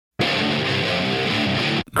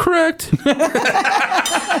Correct.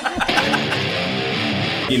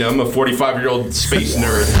 You know, I'm a 45-year-old space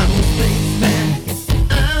nerd.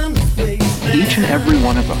 Each and every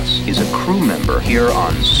one of us is a crew member here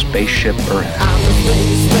on Spaceship Earth.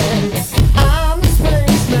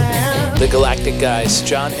 The Galactic guys,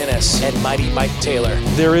 John Ennis and Mighty Mike Taylor.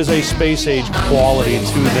 There is a space-age quality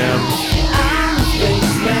to them.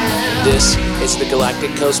 This is the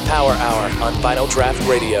Galactic Coast Power Hour on Vinyl Draft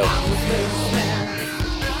Radio.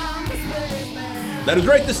 That is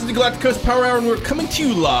right. This is the Galactic Coast Power Hour, and we're coming to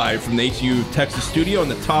you live from the HU Texas studio on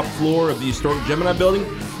the top floor of the historic Gemini building,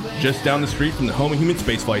 just down the street from the home of human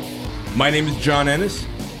spaceflight. My name is John Ennis,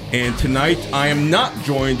 and tonight I am not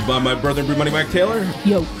joined by my brother and brew Mighty Mike Taylor.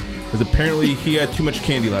 Yo. Because apparently he had too much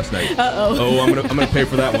candy last night. Uh-oh. Oh, I'm gonna pay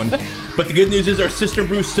for that one. But the good news is our sister and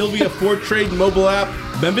brew Sylvia Ford Trade mobile app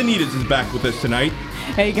Benvenidas is back with us tonight.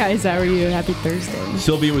 Hey guys, how are you? Happy Thursday.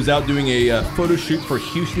 Sylvia was out doing a photo shoot for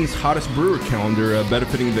Houston's hottest brewer calendar,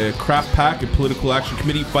 benefiting the Craft Pack and Political Action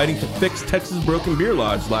Committee fighting to fix Texas' broken beer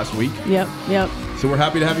laws last week. Yep. So we're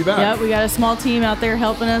happy to have you back. Yep, we got a small team out there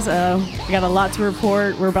helping us. We got a lot to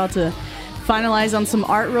report. We're about to finalize on some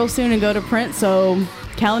art real soon and go to print, so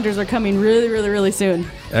calendars are coming really soon.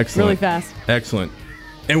 Excellent. Really fast. Excellent.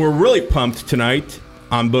 And we're really pumped tonight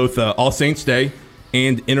on both All Saints Day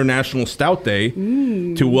and International Stout Day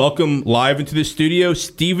to welcome live into the studio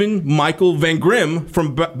Stephen Michael Van Grimm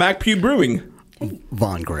from Back Pew Brewing.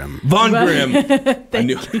 Von Grimm. I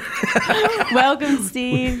knew. Welcome,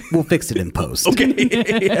 Steve. We'll fix it in post. Okay.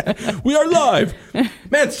 Yeah. We are live.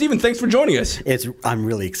 Man, Stephen, thanks for joining us. I'm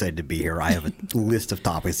really excited to be here. I have a list of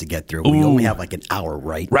topics to get through. We only have like an hour,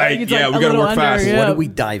 right? Right. It's Yeah, like we got to a work little fast. under, yeah. What do we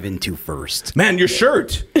dive into first? Man, your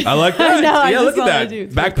shirt. I like that. I know, I yeah, just look saw at that that. too.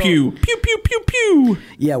 It's Back pretty pew. Pew, pew, pew, pew.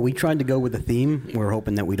 Yeah, we tried to go with a theme. We're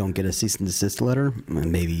hoping that we don't get a cease and desist letter.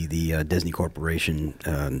 And maybe the Disney Corporation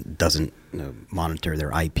doesn't monitor their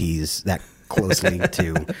IPs that closely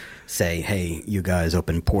to say, hey, you guys up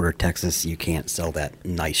in Porter, Texas, you can't sell that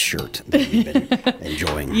nice shirt that we've been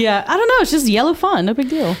enjoying. Yeah, I don't know. It's just yellow fun. No big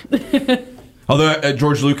deal. Although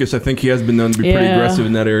George Lucas, I think he has been known to be pretty aggressive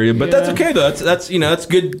in that area, but that's okay though. That's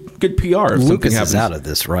good PR. If Lucas happens. is out of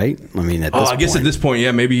this, right? I mean, at this I guess point, at this point,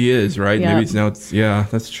 yeah, maybe he is, right? Yeah. Maybe it's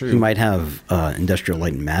that's true. he might have Industrial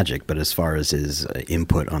Light and Magic, but as far as his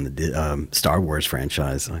input on the Star Wars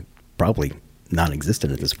franchise, probably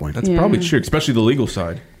non-existent at this point. That's probably true, especially the legal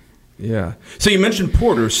side. Yeah. So you mentioned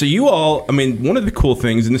Porter. So you all, I mean, one of the cool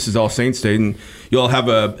things, and this is All Saints Day, and you all have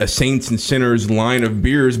a Saints and Sinners line of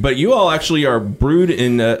beers, but you all actually are brewed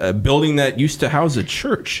in a building that used to house a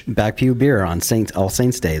church. Back Pew Beer on All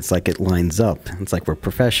Saints Day. It's like it lines up. It's like we're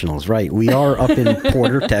professionals, right? We are up in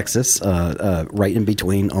Porter, Texas, right in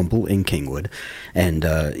between Humble and Kingwood, and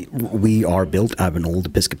we are built out of an old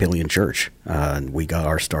Episcopalian church. We got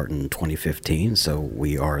our start in 2015, so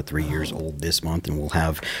we are 3 years old this month, and we'll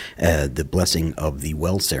have the blessing of the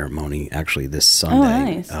well ceremony actually this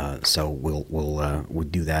Sunday. Oh, nice. So we'll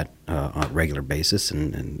do that on a regular basis,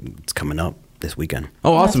 and it's coming up this weekend.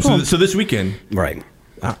 Oh, awesome. Cool. So this weekend. Right.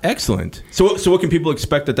 Excellent. So what can people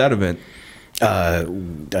expect at that event?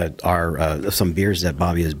 Some beers that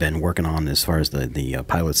Bobby has been working on as far as the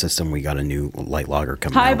pilot system. We got a new light lager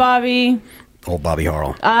coming out. Hi, Bobby. Old Bobby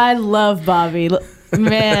Harrell. I love Bobby.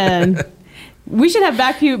 Man, we should have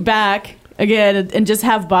Back Pew back again and just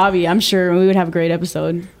have Bobby. I'm sure we would have a great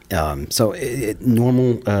episode. So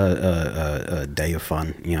normal day of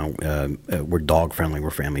fun. We're dog friendly. We're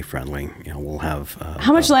family friendly. We'll have.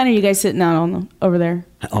 How much land are you guys sitting out on over there?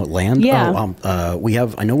 Oh, land? Yeah. We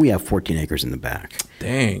have. I know we have 14 acres in the back.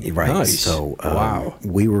 Dang. Right. Nice. So wow.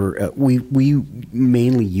 We were we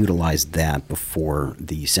mainly utilized that before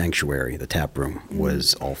the sanctuary, the tap room,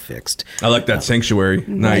 was all fixed. I like that sanctuary.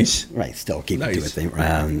 Nice. Right. Still keep it to a Nice.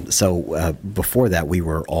 thing. So before that, we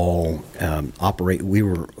were all We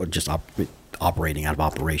were just operating out of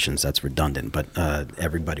operations. That's redundant, but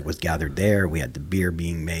everybody was gathered there. We had the beer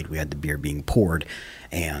being made. We had the beer being poured,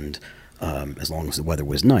 and as long as the weather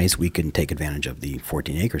was nice, we could take advantage of the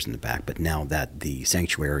 14 acres in the back. But now that the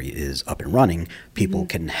sanctuary is up and running, people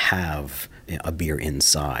can have a beer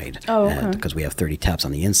inside. Oh, okay. Because we have 30 taps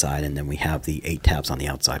on the inside, and then we have the 8 taps on the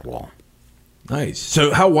outside wall. Nice.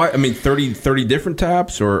 So how wide? I mean, 30 different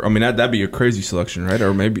taps, or I mean that'd be a crazy selection, right?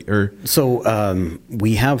 Or maybe So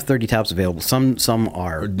we have 30 taps available. Some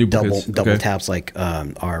are double Okay. taps, like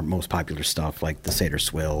our most popular stuff, like the Seder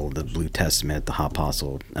Swill, the Blue Testament, the Hot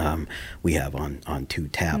Apostle. We have on 2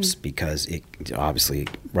 taps because it obviously,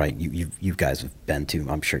 right? You guys have been to,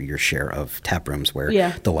 I'm sure, your share of tap rooms where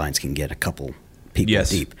the lines can get a couple people Yes,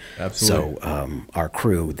 deep. absolutely. So our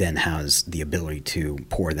crew then has the ability to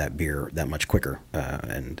pour that beer that much quicker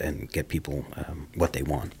and get people what they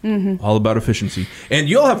want. All about efficiency. And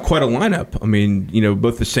you all have quite a lineup. I mean,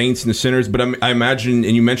 both the Saints and the Sinners, but I imagine,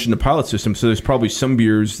 and you mentioned the pilot system, so there's probably some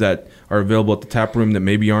beers that are available at the tap room that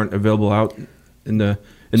maybe aren't available out in the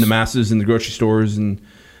masses in the grocery stores and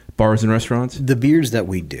bars and restaurants. The beers that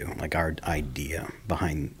we do, like our idea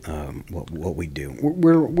behind what we do,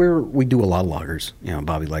 we do a lot of lagers.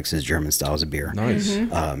 Bobby likes his German styles of beer. Nice.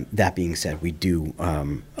 That being said, we do.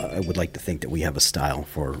 I would like to think that we have a style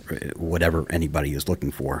for whatever anybody is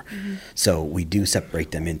looking for. So we do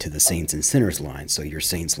separate them into the Saints and Sinners line. So your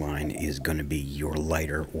Saints line is going to be your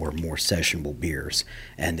lighter or more sessionable beers,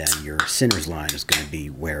 and then your Sinners line is going to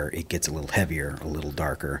be where it gets a little heavier, a little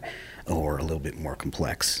darker, or a little bit more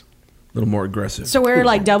complex. A little more aggressive. So where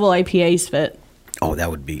like double IPAs fit? Oh, that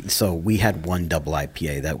would be. So we had one double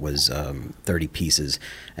IPA that was 30 pieces,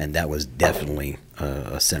 and that was definitely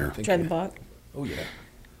a sinner. Try the Bach. Oh, yeah.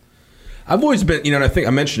 I've always been, and I think I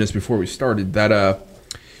mentioned this before we started, that,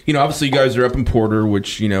 obviously you guys are up in Porter,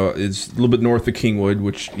 which, is a little bit north of Kingwood,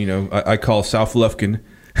 which, I call South Lufkin.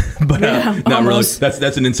 But not almost. really.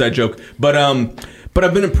 That's an inside joke. But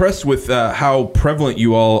I've been impressed with how prevalent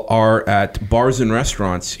you all are at bars and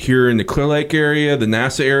restaurants here in the Clear Lake area, the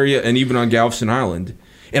NASA area, and even on Galveston Island.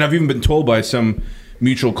 And I've even been told by some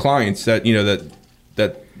mutual clients that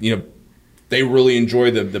they really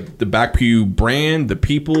enjoy the Back Pew brand, the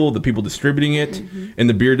people distributing it, and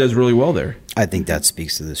the beer does really well there. I think that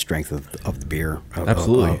speaks to the strength of the beer,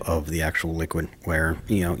 Absolutely. of the actual liquid. Where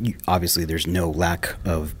obviously there's no lack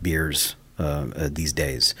of beers these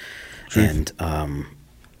days. Truth. And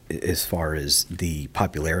as far as the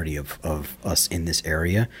popularity of us in this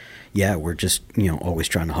area, yeah, we're just always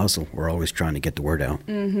trying to hustle. We're always trying to get the word out.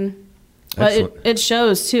 But it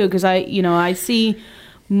shows too, because I see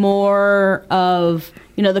more of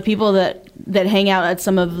the people that hang out at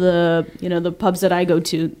some of the the pubs that I go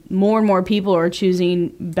to. More and more people are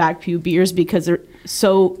choosing Back Pew beers because they're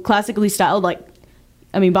so classically styled. Like,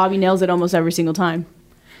 I mean, Bobby nails it almost every single time.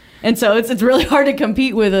 And so it's really hard to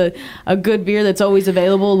compete with a good beer that's always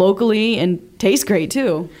available locally and tastes great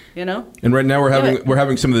too, And right now we're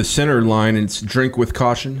having some of the Sinner line, and it's drink with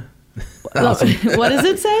caution. What does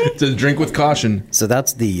it say? It says drink with caution. So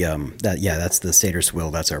that's the that's the Seder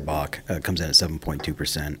Swill. That's our Bach. It comes in at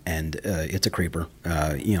 7.2%, and it's a creeper.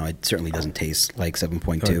 It certainly doesn't taste like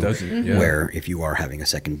 7.2. No, it doesn't, yeah. Where if you are having a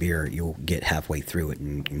second beer, you'll get halfway through it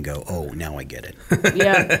and go, oh, now I get it.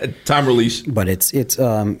 Yeah. Time release. But it's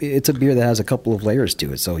a beer that has a couple of layers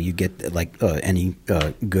to it. So you get like any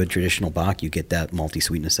good traditional Bach, you get that malty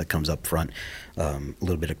sweetness that comes up front, a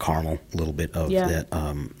little bit of caramel, a little bit of that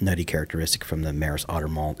nutty characteristic from the Maris Otter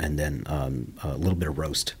malt, and then a little bit of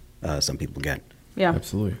roast. Some people get. Yeah,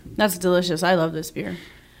 Absolutely. That's delicious. I love this beer.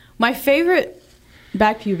 My favorite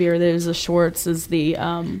Back Pew beer that is a Schwartz is the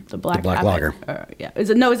Black Black Habit. Lager.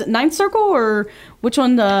 Is it Ninth Circle or which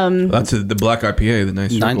one? That's the Black IPA, the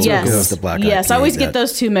nice Ninth circle. Circle is the Black Yes, IPA I always that- get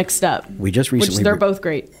those two mixed up. We just recently which they're both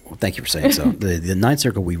great. Well, thank you for saying so. The Ninth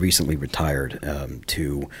Circle we recently retired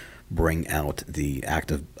to bring out the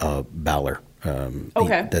active Ballard,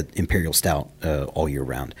 the Imperial Stout all year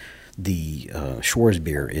round. The Schwarz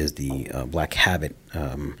beer is the Black Habit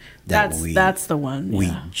That's the one. we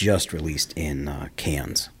Yeah. just released in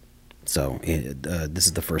cans. So this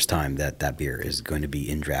is the first time that beer is going to be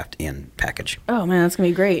in draft and package. Oh man, that's gonna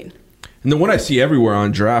be great. And the one I see everywhere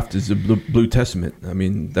on draft is the Blue Testament. I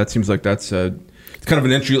mean, that seems like it's kind of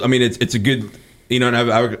an entry. I mean, it's a good, and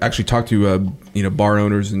I've actually talked to bar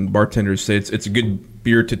owners and bartenders say it's a good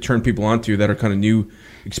beer to turn people onto that are kind of new,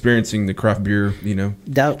 experiencing the craft beer.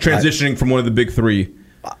 Transitioning from one of the big three.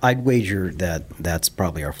 I'd wager that's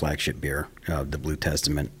probably our flagship beer, the Blue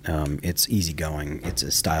Testament. It's easygoing. It's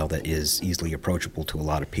a style that is easily approachable to a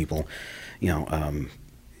lot of people.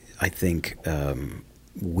 I think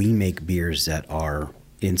we make beers that are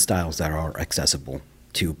in styles that are accessible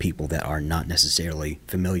to people that are not necessarily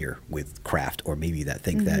familiar with craft, or maybe that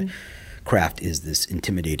think that craft is this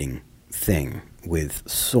intimidating thing with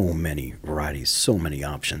so many varieties, so many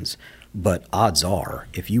options. But odds are,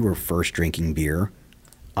 if you were first drinking beer,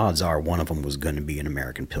 odds are one of them was going to be an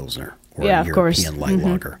American Pilsner or a European light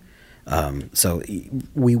lager. So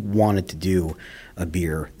we wanted to do a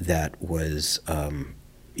beer that was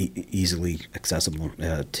easily accessible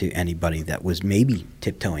to anybody that was maybe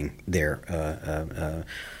tiptoeing their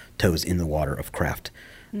toes in the water of craft.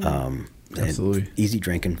 Absolutely. Easy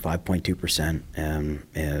drinking, 5.2%, and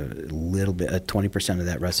a little bit, 20% of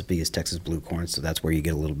that recipe is Texas blue corn, so that's where you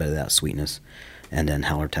get a little bit of that sweetness, and then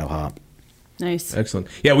Hallertau hop. Nice. Excellent.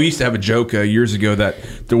 Yeah, we used to have a joke years ago that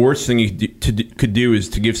the worst thing you could do is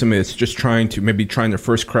to give somebody that's just trying their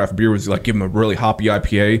first craft beer was like give them a really hoppy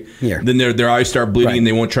IPA. Yeah. Then their eyes start bleeding Right. and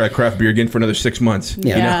they won't try craft beer again for another 6 months.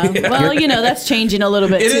 Yeah. Well, that's changing a little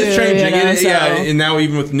bit too. It is changing. So. Yeah, and now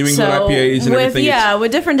even with New England IPAs and everything.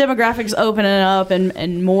 With different demographics opening up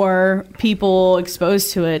and more people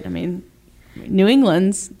exposed to it. I mean,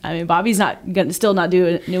 Bobby's still not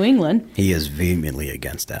doing New England. He is vehemently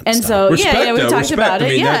against that. And style. so, we talked about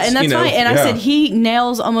it. And that's fine. And I said he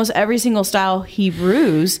nails almost every single style he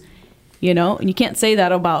brews, and you can't say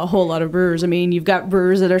that about a whole lot of brewers. I mean, you've got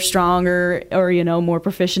brewers that are stronger or, more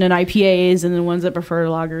proficient in IPAs and the ones that prefer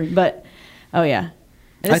lager. But, oh, yeah.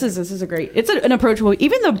 This is a great. It's an approachable.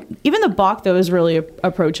 Even the Bock though is really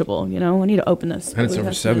approachable. I need to open this. And it's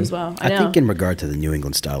over 7 as well. I think in regard to the New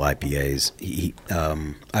England style IPAs,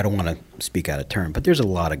 I don't want to speak out of turn, but there's a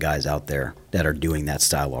lot of guys out there that are doing that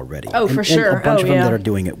style already. Oh, for sure. And a bunch of them that are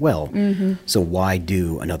doing it well. Mm-hmm. So why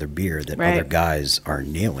do another beer that other guys are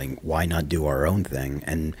nailing? Why not do our own thing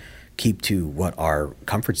and keep to what our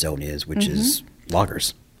comfort zone is, which is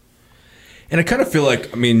lagers? And I kind of feel like,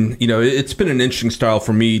 it's been an interesting style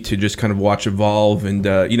for me to just kind of watch evolve and,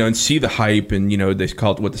 and see the hype and, they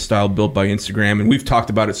call it the style built by Instagram. And we've talked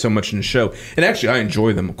about it so much in the show. And actually, I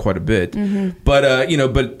enjoy them quite a bit. Mm-hmm. But,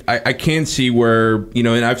 but I can see where,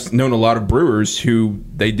 and I've known a lot of brewers who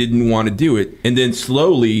they didn't want to do it. And then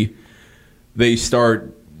slowly they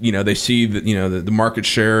start, they see that, the market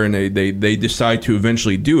share and they decide to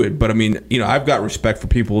eventually do it. But, I've got respect for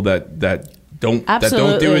people that don't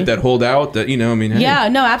do it, that hold out, that, hey. Yeah,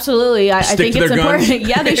 no, absolutely. I think it's important.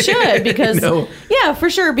 Yeah, they should, because, yeah,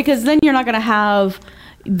 for sure, because then you're not going to have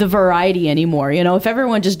the variety anymore. If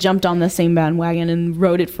everyone just jumped on the same bandwagon and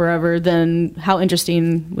rode it forever, then how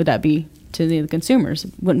interesting would that be to the consumers?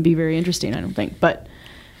 It wouldn't be very interesting, I don't think. But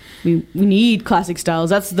we need classic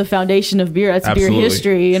styles. That's the foundation of beer. That's beer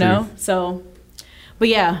history, True. So, but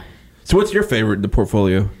yeah. So what's your favorite in the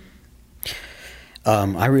portfolio?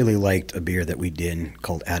 I really liked a beer that we did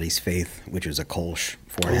called Addie's Faith, which was a Kolsch,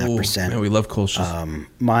 4.5%. Yeah, we love Kolsch's.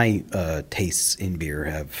 My tastes in beer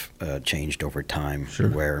have changed over time. Sure.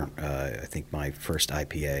 Where I think my first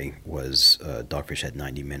IPA was Dogfish Head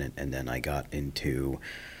 90 Minute, and then I got into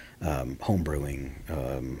home brewing.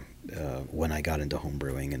 When I got into home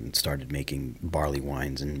brewing and started making barley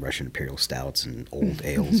wines and Russian Imperial Stouts and old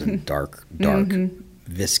ales and dark,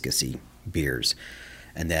 viscousy beers.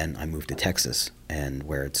 And then I moved to Texas, and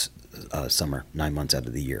where it's summer, 9 months out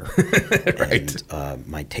of the year. Right. And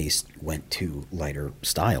my taste went to lighter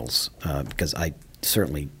styles because I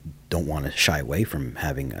certainly don't want to shy away from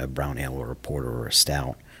having a brown ale or a porter or a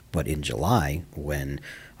stout. But in July, when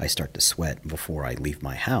I start to sweat before I leave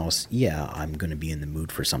my house, I'm going to be in the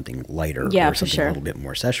mood for something lighter or something a little bit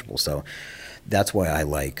more sessionable. So that's why I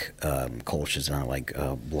like Kolsch's and I like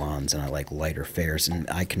blondes and I like lighter fares, and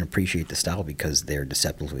I can appreciate the style because they're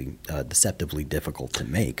deceptively difficult to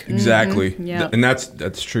make. Exactly, and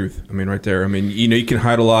that's truth. Right there. You can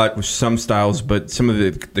hide a lot with some styles, but some of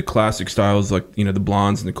the classic styles like the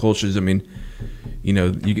blondes and the Kolsch's.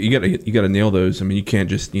 You gotta nail those. You can't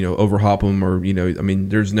just overhop them or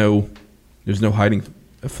there's no hiding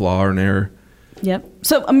a flaw or an error. Yep.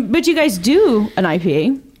 So, but you guys do an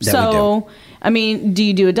IPA. So, do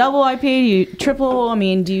you do a double IPA? Do you triple?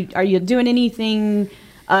 Are you doing anything?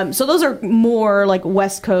 So those are more like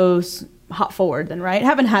West Coast hop forward then, right?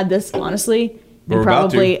 Haven't had this honestly. We're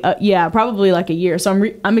probably probably like a year.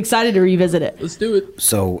 So I'm excited to revisit it. Let's do it.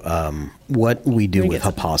 So what we do with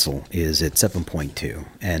Apostle is at 7.2,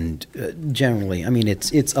 and generally,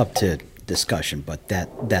 it's up to discussion, but that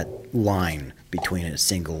line between a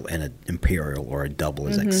single and an imperial or a double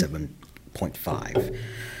is like 7.5.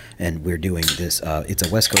 And we're doing this. It's a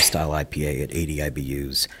West Coast style IPA at 80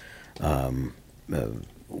 IBUs.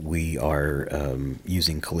 We are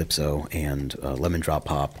using Calypso and lemon drop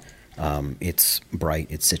hop. It's bright.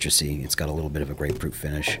 It's citrusy. It's got a little bit of a grapefruit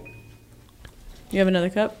finish. You have another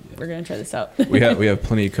cup? We're gonna try this out. we have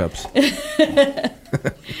plenty of cups.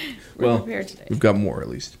 Well, prepared today. We've got more at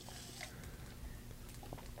least.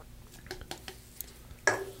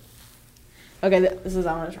 Okay, this is.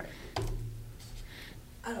 I want to try.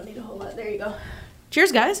 I don't need a whole lot. There you go.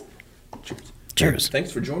 Cheers, guys. Cheers.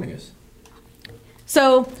 Thanks for joining us.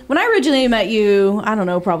 So when I originally met you, I don't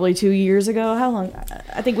know, probably 2 years ago. How long?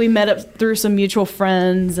 I think we met up through some mutual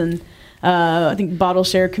friends and I think bottle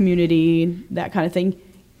share community, that kind of thing.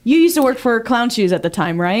 You used to work for Clown Shoes at the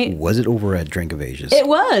time, right? Was it over at Drink of Asia's? It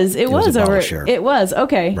was. It was a over. bottle share. It was.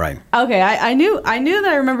 Okay. Right. Okay. I knew that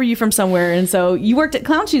I remember you from somewhere, and so you worked at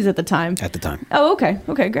Clown Shoes at the time. At the time. Oh, okay.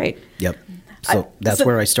 Okay, great. Yep. So that's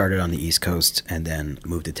where I started on the East Coast, and then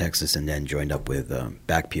moved to Texas, and then joined up with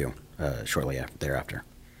Backpew shortly thereafter.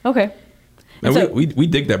 Okay. And So- we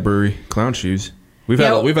dig that brewery, Clown Shoes. We've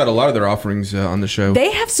had a lot of their offerings on the show.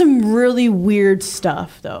 They have some really weird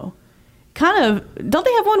stuff, though. Kind of. Don't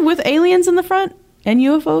they have one with aliens in the front and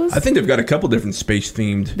UFOs? I think they've got a couple different space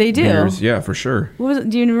themed. They do? beers. Yeah, for sure. What was it?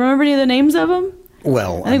 Do you remember any of the names of them?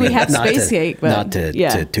 Well, I think we had not Space Cake, but not to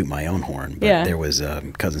yeah. toot my own horn, but Yeah. there was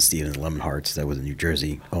Cousin Stephen's Lemon Hearts. That was a New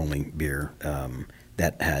Jersey only beer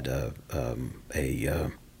that had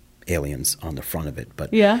aliens on the front of it.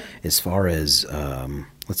 But Yeah. as far as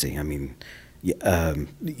let's see, I mean,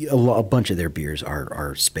 a bunch of their beers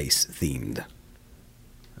are space themed.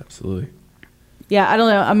 Absolutely. Yeah, I don't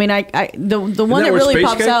know. I mean, the one that where really Space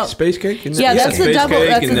pops Cake? out. Space Cake? Isn't Yeah, that- that's the Space double. Cake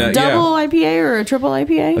That's and, a double IPA or a triple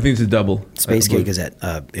IPA. I think it's a double. Space I believe. Cake is at,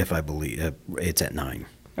 if I believe, it's at 9.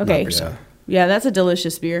 Okay. 9%. Yeah, that's a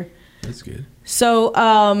delicious beer. That's good. So,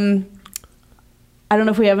 I don't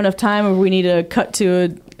know if we have enough time or we need to cut to a I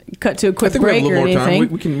quick think we have break a or little more anything.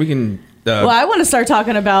 time. We can. Well, I want to start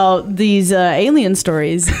talking about these alien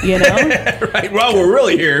stories. You know. Right. Well, we're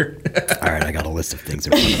really here. All right, I got a list of things.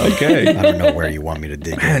 In front of me. Okay. I don't know where you want me to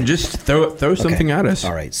dig. Man, just throw something at us.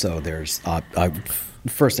 All right, so there's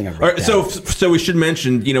first thing I wrote All right, down. so we should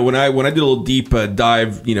mention, when I did a little deep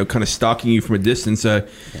dive, kind of stalking you from a distance,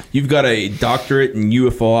 you've got a doctorate in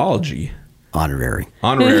UFOlogy. Honorary.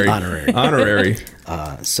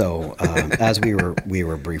 So as we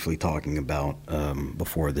were briefly talking about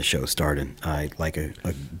before the show started, I like a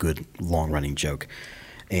good long running joke.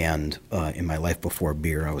 And in my life before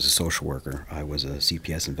beer, I was a social worker. I was a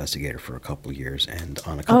CPS investigator for a couple of years, and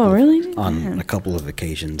on a couple a couple of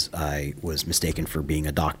occasions, I was mistaken for being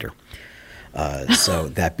a doctor. So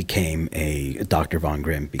that became Dr. Von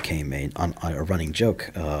Grimm became a running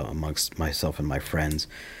joke amongst myself and my friends,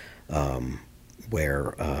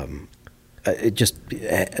 where it just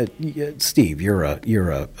Steve, you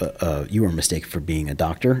were mistaken for being a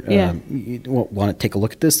doctor. Yeah. You want to take a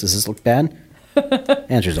look at this? Does this look bad?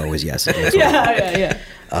 Answer is always yes. Yeah.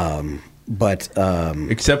 But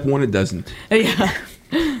Except when it doesn't. Yeah.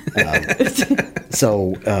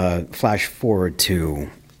 so flash forward to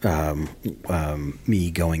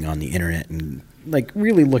me going on the internet and like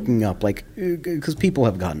really looking up, like, because people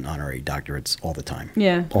have gotten honorary doctorates all the time.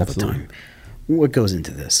 Yeah. All the time. What goes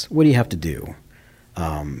into this? What do you have to do?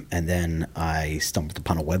 And then I stumbled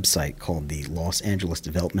upon a website called the Los Angeles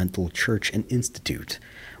Developmental Church and Institute,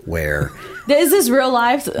 where Is this real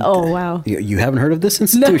life? Oh, wow. you haven't heard of this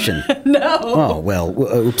institution? No. Oh well,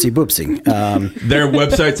 oopsie boopsie. Their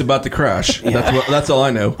website's about to crash. That's all I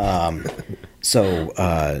know. So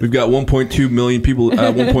We've got 1.2 million people.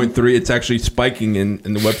 1.3. It's actually spiking, and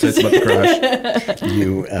the website's about to crash.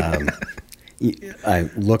 I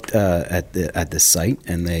looked at the site,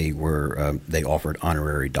 and they offered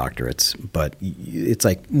honorary doctorates, but it's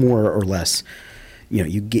like more or less,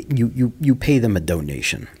 you pay them a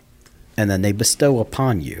donation, and then they bestow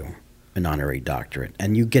upon you an honorary doctorate,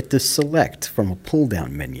 and you get to select from a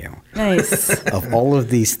pull-down menu. Nice. Of all of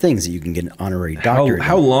these things that you can get an honorary doctorate.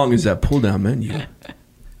 How long is that pull-down menu?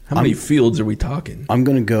 How many fields are we talking? I'm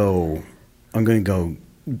gonna go.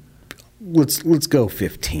 Let's go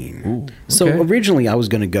 15. Ooh, okay. So originally I was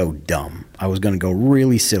gonna go dumb. I was gonna go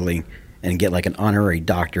really silly and get like an honorary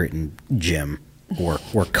doctorate in gym or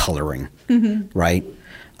coloring, right?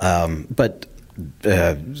 But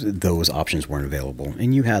those options weren't available,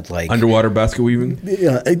 and you had like Underwater basket weaving?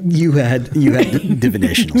 you had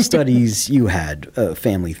divinational studies, you had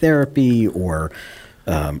family therapy or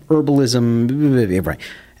herbalism, right?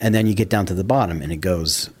 And then you get down to the bottom, and it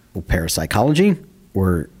goes parapsychology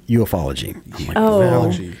or ufology. I'm like,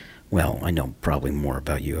 Ufology. well, I know probably more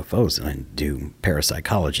about UFOs than I do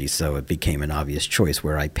parapsychology, so it became an obvious choice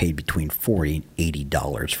where I paid between $40 and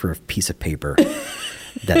 $80 for a piece of paper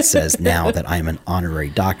that says now that I'm an honorary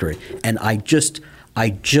doctorate. And I just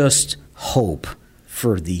hope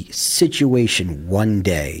for the situation one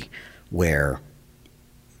day where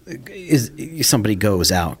somebody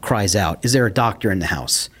cries out, is there a doctor in the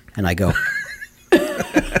house? And I go,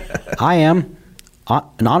 I am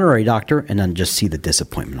an honorary doctor, and then just see the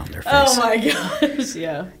disappointment on their face. Oh my gosh,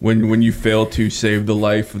 yeah. When you fail to save the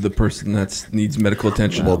life of the person that needs medical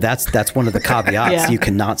attention. Well, that's one of the caveats. Yeah. You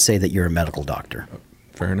cannot say that you're a medical doctor.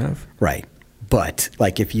 Fair enough. Right. But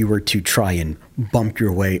like if you were to try and bump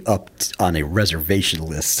your way up on a reservation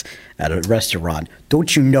list at a restaurant,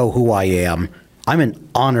 don't you know who I am? I'm an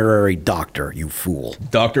honorary doctor, you fool.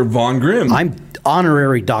 Dr. Von Grimm. I'm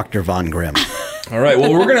honorary Dr. Von Grimm. All right.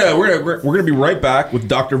 Well, we're gonna be right back with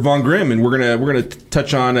Dr. Von Grimm, and we're gonna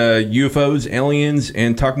touch on UFOs, aliens,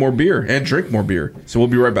 and talk more beer and drink more beer. So we'll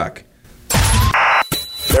be right back.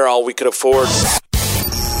 They're all we could afford.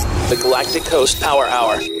 The Galactic Coast Power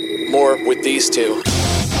Hour. More with these two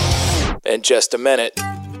in just a minute.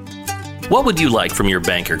 What would you like from your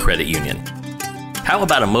bank or credit union? How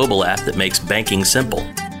about a mobile app that makes banking simple?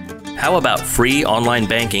 How about free online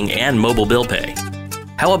banking and mobile bill pay?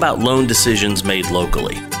 How about loan decisions made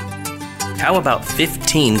locally? How about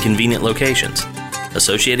 15 convenient locations?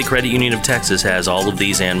 Associated Credit Union of Texas has all of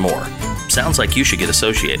these and more. Sounds like you should get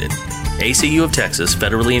associated. ACU of Texas,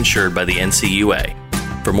 federally insured by the NCUA.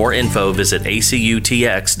 For more info, visit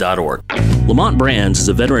acutx.org. Lamont Brands is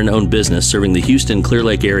a veteran-owned business serving the Houston, Clear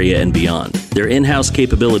Lake area and beyond. Their in-house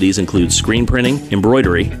capabilities include screen printing,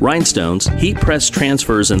 embroidery, rhinestones, heat press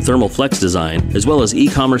transfers, and thermal flex design, as well as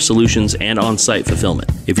e-commerce solutions and on-site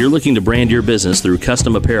fulfillment. If you're looking to brand your business through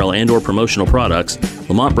custom apparel and/or promotional products,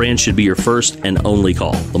 Lamont Brands should be your first and only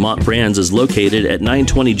call. Lamont Brands is located at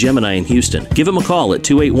 920 Gemini in Houston. Give them a call at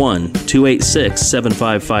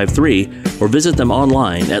 281-286-7553 or visit them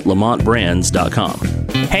online at lamontbrands.com.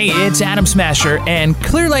 Hey, it's Adam Smasher, and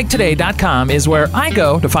ClearLakeToday.com is where I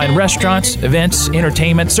go to find restaurants, events,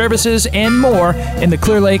 entertainment, services, and more in the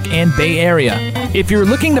Clear Lake and Bay Area. If you're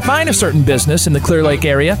looking to find a certain business in the Clear Lake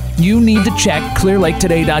area, you need to check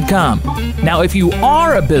ClearLakeToday.com. Now, if you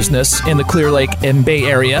are a business in the Clear Lake and Bay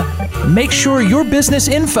Area, make sure your business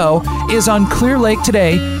info is on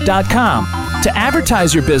ClearLakeToday.com. To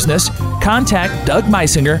advertise your business, contact Doug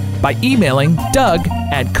Meisinger by emailing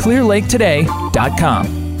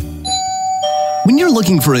doug@clearlaketoday.com. When you're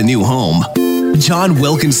looking for a new home, John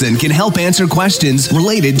Wilkinson can help answer questions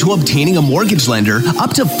related to obtaining a mortgage lender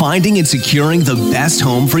up to finding and securing the best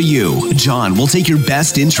home for you. John will take your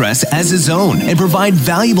best interests as his own and provide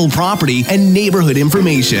valuable property and neighborhood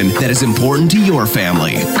information that is important to your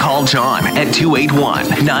family. Call John at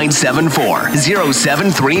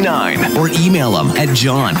 281-974-0739 or email him at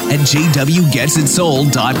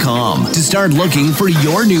john@jwgetsitsold.com to start looking for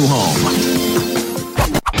your new home.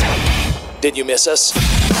 Did you miss us?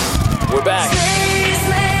 We're back.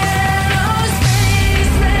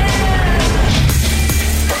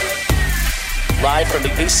 Live from the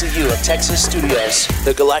ACU of Texas studios,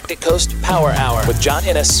 the Galactic Coast Power Hour with John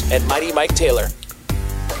Innes and Mighty Mike Taylor.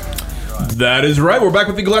 That is right. We're back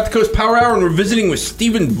with the Galactic Coast Power Hour, and we're visiting with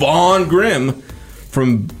Stephen Von Grimm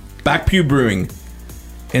from Back Pew Brewing.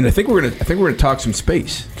 And I think we're gonna talk some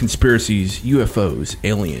space, conspiracies, UFOs,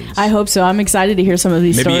 aliens. I hope so. I'm excited to hear some of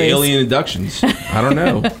these stories. Maybe alien abductions. I don't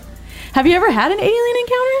know. Have you ever had an alien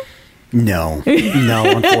encounter? No,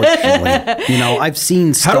 unfortunately. I've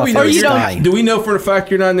seen stuff. How do we know in the you're sky. not? Do we know for a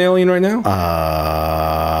fact you're not an alien right now?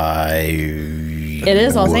 It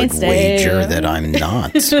is All Saints Day. Wager that I'm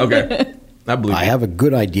not. Okay, I believe. I have a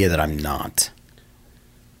good idea that I'm not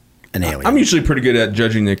an alien. I'm usually pretty good at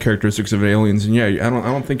judging the characteristics of aliens, and yeah, I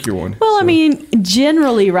don't think you're one. Well, so. I mean,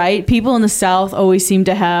 generally, right? People in the South always seem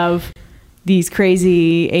to have these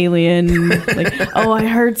crazy alien, like, oh, I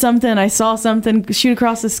heard something, I saw something shoot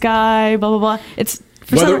across the sky, blah blah blah. It's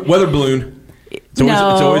weather balloon. It's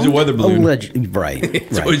always a weather balloon. Right.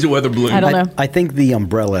 It's always a weather balloon. I don't know. I think the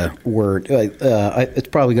umbrella word, it's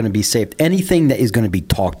probably going to be safe. Anything that is going to be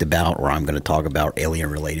talked about, or I'm going to talk about alien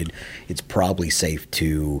related, it's probably safe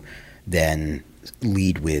to then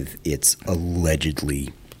lead with it's allegedly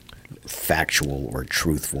factual or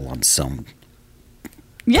truthful on some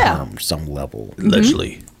term, some level.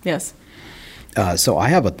 Allegedly. Mm-hmm. Yes. So I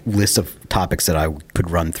have a list of topics that I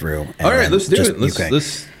could run through. All right, let's do it.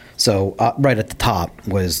 So right at the top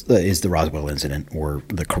is the Roswell incident, or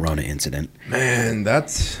the Corona incident. Man,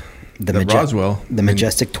 that's the Roswell. The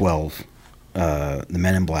Majestic 12, the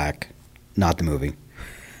Men in Black, not the movie,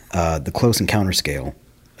 the Close Encounter Scale,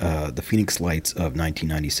 the Phoenix Lights of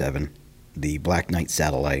 1997, the Black Knight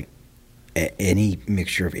satellite, any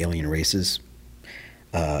mixture of alien races.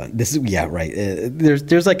 There's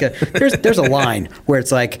like there's a line where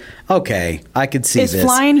it's like, okay, I could see this. Is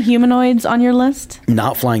flying humanoids on your list?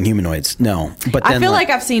 Not flying humanoids, no. But then I feel like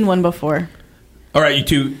I've seen one before. All right, you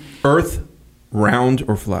two, Earth, round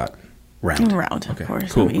or flat? Round. Okay, of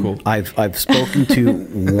course. Cool. I've spoken to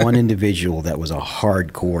one individual that was a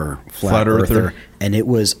hardcore flat earther, and it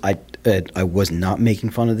was I was not making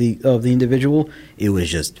fun of the individual. It was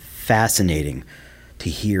just fascinating to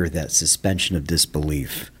hear that suspension of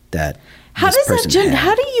disbelief that how do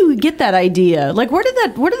you get that idea? Like, where did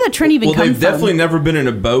that trend even come from? Well, they've definitely never been in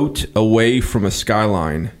a boat away from a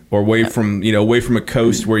skyline or away from a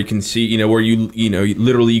coast where you can see, where you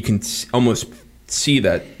literally you can almost see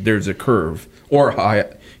that there's a curve or high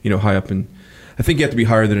up in. I think you have to be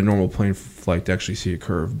higher than a normal plane flight to actually see a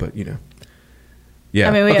curve, but you know. Yeah.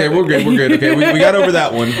 I mean, okay, we're good. Okay, we got over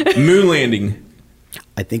that one. Moon landing.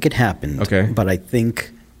 I think it happened. Okay. But I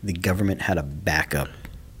think the government had a backup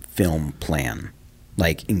film plan,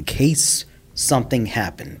 like in case something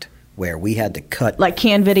happened where we had to cut, like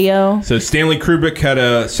canned video. So Stanley Kubrick had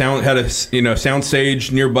a sound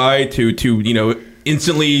stage nearby to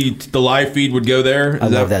instantly the live feed would go there. I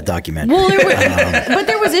love that documentary. Well, but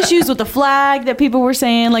there was issues with the flag that people were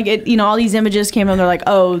saying, like it. All these images came and they're like,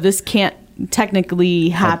 oh, this can't technically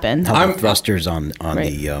happen. How the thrusters on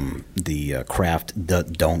Right. the craft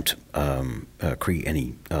don't create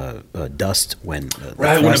any dust when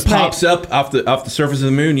Right, when it pops up off the surface of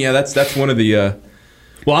the moon. Yeah, that's one of the.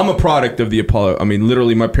 Well, I'm a product of the Apollo. I mean,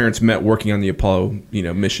 literally, my parents met working on the Apollo,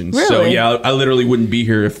 missions. Really? So yeah, I literally wouldn't be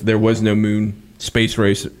here if there was no moon space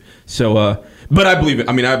race. So, but I believe it.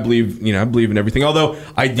 I mean, I believe in everything. Although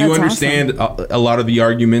I do That's understand a lot of the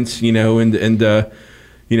arguments, and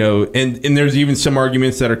there's even some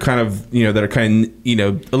arguments that are kind of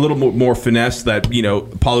a little more finesse that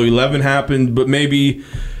Apollo 11 happened, but maybe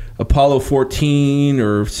Apollo 14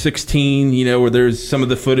 or 16, where there's some of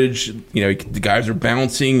the footage, the guys are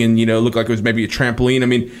bouncing and look like it was maybe a trampoline. I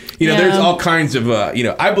mean, there's all kinds of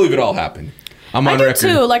I believe it all happened. I'm on I do record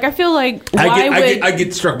too. Like I feel like I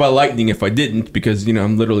get struck by lightning if I didn't, because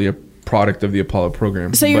I'm literally a product of the Apollo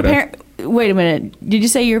program. So your parents. Wait a minute. Did you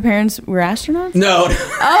say your parents were astronauts? No.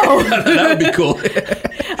 Oh. That would be cool.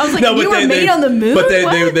 I was like, you were made on the moon? But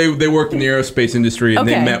they worked in the aerospace industry, and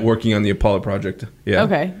Okay. they met working on the Apollo project. Yeah.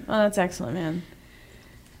 Okay. Oh, that's excellent, man.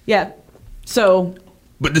 Yeah. So.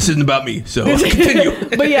 But this isn't about me, so continue.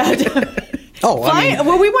 But yeah. I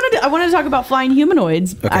wanted to talk about flying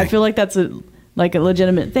humanoids. Okay. I feel like that's a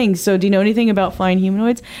legitimate thing. So do you know anything about flying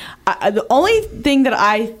humanoids? The only thing that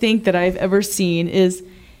I think that I've ever seen is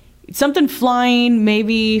something flying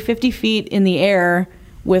maybe 50 feet in the air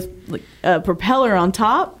with a propeller on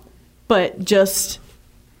top, but just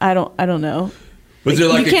I don't know. Was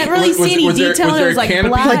there you can't really see any detail. It was like canopy?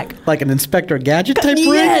 black. like an Inspector Gadget type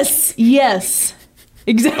rig? Yes.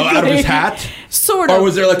 Exactly. Oh, out of his hat? Sort of. Or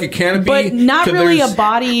was there like a canopy? But not really a There's-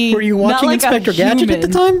 body. Were you watching not like Inspector a Gadget at the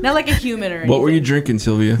human. time? Not like a human or anything. What were you drinking,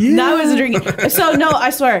 Sylvia? No, I wasn't drinking. So, no, I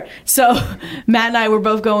swear. So, Matt and I were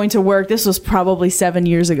both going to work. This was probably 7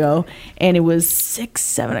 years ago. And it was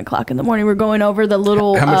 7 o'clock in the morning. We're going over the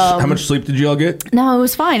little... How much sleep did you all get? No, it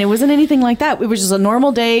was fine. It wasn't anything like that. It was just a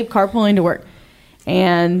normal day, carpooling to work.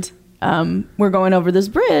 And we're going over this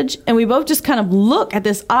bridge. And we both just kind of look at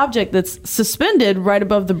this object that's suspended right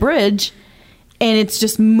above the bridge. And it's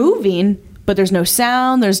just moving, but there's no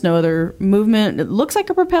sound. There's no other movement. It looks like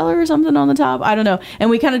a propeller or something on the top. I don't know. And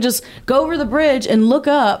we kind of just go over the bridge and look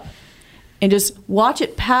up and just watch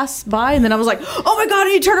it pass by. And then I was like, oh my God, I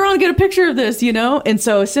need to turn around and get a picture of this, And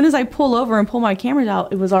so as soon as I pull over and pull my cameras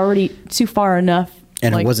out, it was already too far enough.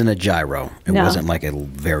 And it wasn't a gyro. It No. wasn't like a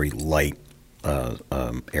very light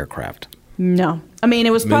aircraft. No. I mean,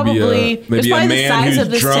 it was probably, it was maybe a probably the man size of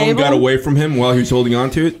whose this drone table. got away from him while he was holding on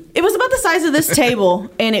to it. It was about the size of this table,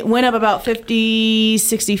 and it went up about 50,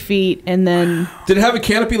 60 feet, and then... Did it have a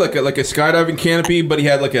canopy, like a skydiving canopy, but he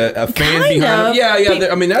had like a fan Kind behind of. him?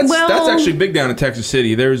 Yeah. I mean, that's Well- actually big down in Texas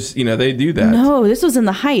City. There's, they do that. No, this was in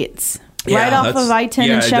the Heights, right off of I-10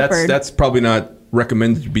 and Shepherd. That's probably not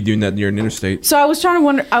recommended to be doing that near an interstate. So I was trying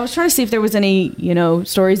to see if there was any,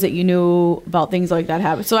 stories that you knew about things like that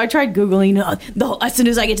happen. So I tried Googling as soon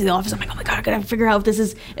as I get to the office, I'm like, oh my God, I gotta figure out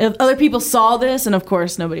if other people saw this. And of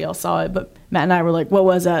course, nobody else saw it. But Matt and I were like, what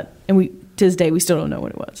was that? And to this day, we still don't know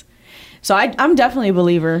what it was. So I'm definitely a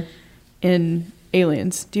believer in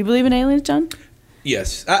aliens. Do you believe in aliens, John?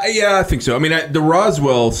 Yes. Yeah, I think so. I mean, the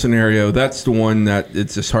Roswell scenario, that's the one that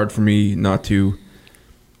it's just hard for me not to,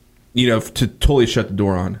 to totally shut the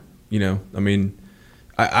door on. I mean,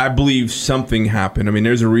 I believe something happened. I mean,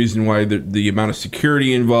 there's a reason why the amount of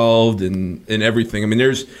security involved and everything. I mean,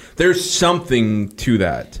 there's something to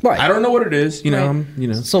that. Right. I don't know what it is.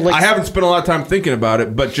 Right. So I haven't spent a lot of time thinking about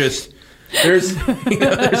it, but just there's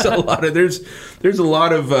there's a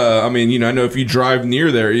lot of I mean, I know if you drive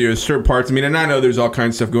near there, certain parts. I mean, and I know there's all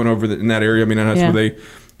kinds of stuff going over in that area. I mean,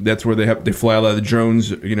 that's where they fly a lot of the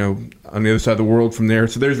drones, on the other side of the world from there.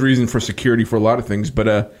 So there's reason for security for a lot of things. But,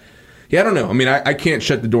 I don't know. I mean, I can't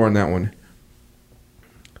shut the door on that one.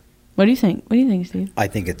 What do you think? What do you think, Steve? I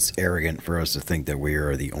think it's arrogant for us to think that we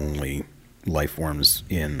are the only life forms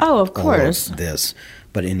in of course. all of this.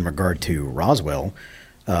 But in regard to Roswell,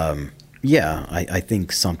 I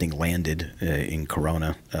think something landed in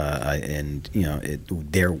Corona, and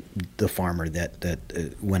the farmer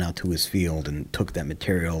that went out to his field and took that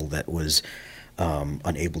material that was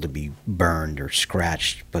unable to be burned or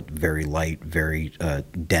scratched, but very light, very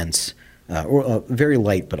dense, or very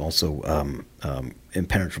light, but also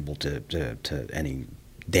impenetrable to any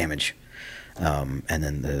damage. And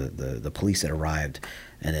then the police had arrived,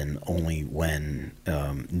 and then only when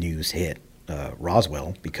news hit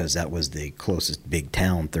Roswell, because that was the closest big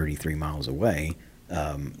town 33 miles away,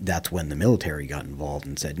 that's when the military got involved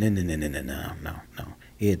and said, no,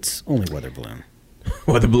 it's only weather balloon.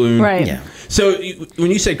 Weather balloon. Right. Yeah. So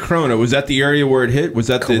when you say Corona, was that the area where it hit? Was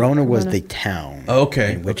that Corona was the town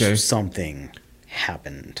in which okay. something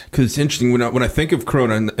happened. Because it's interesting when I think of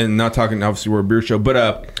Corona, and not talking, obviously we're a beer show,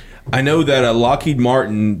 but I know that Lockheed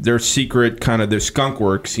Martin, their secret kind of their skunk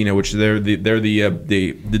works, which they're the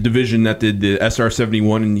division that did the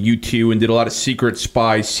SR-71 and the U-2 and did a lot of secret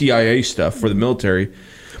spy CIA stuff for the military,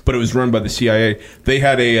 but it was run by the CIA. They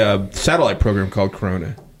had a satellite program called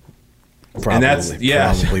Corona.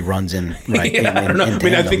 Probably runs in right. Yeah, I don't know.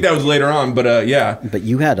 I think that was later on, but yeah. But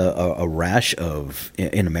you had a rash of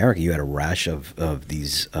in America. You had a rash of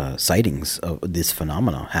these sightings of this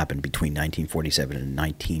phenomena happened between 1947 and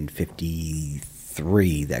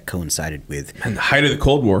 1953 that coincided with and the height of the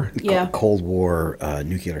Cold War. Yeah, Cold War,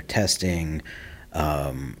 nuclear testing.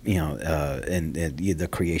 And the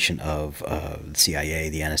creation of the CIA,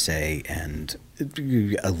 the NSA, and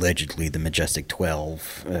allegedly the Majestic 12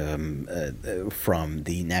 from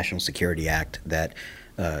the National Security Act that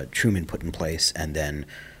Truman put in place, and then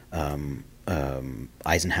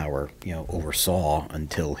Eisenhower, oversaw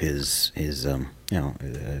until his he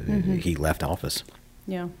left office.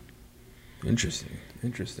 Yeah. Interesting.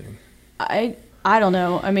 I don't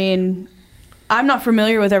know. I mean, I'm not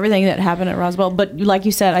familiar with everything that happened at Roswell, but like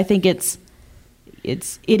you said, I think it's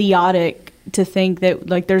idiotic to think that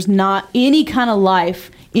like there's not any kind of life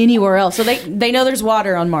anywhere else. So they know there's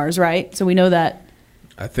water on Mars, right? So we know that.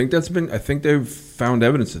 I think they've found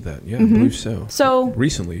evidence of that. Yeah, I believe so. So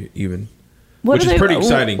recently, even. Which is pretty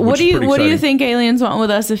exciting. What do you think aliens want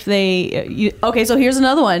with us if they? Okay, so here's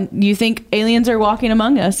another one. Do you think aliens are walking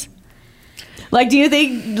among us? Like, do you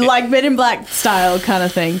think like Men in Black style kind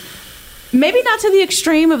of thing? Maybe not to the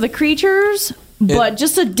extreme of the creatures, but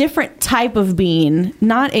just a different type of being,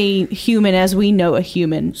 not a human as we know a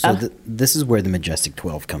human. So this is where the Majestic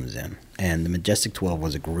 12 comes in. And the Majestic 12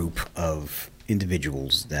 was a group of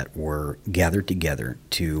individuals that were gathered together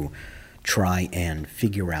to try and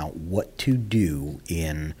figure out what to do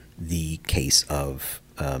in the case of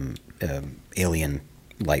alien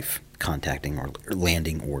life contacting or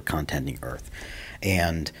landing or contacting Earth.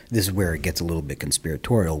 And this is where it gets a little bit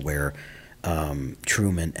conspiratorial, where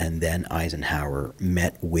Truman and then Eisenhower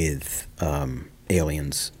met with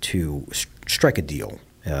aliens to strike a deal.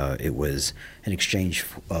 It was an exchange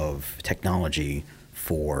of technology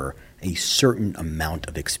for a certain amount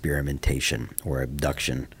of experimentation or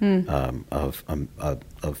abduction of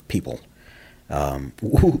people. Whether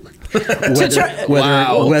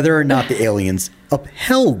or not the aliens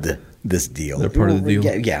upheld this deal. They're part of the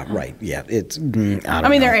deal. Yeah, right. Yeah, it's. I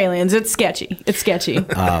mean, they're aliens. It's sketchy.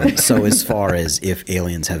 So as far as if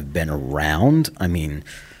aliens have been around, I mean,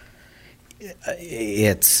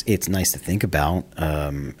 it's nice to think about. I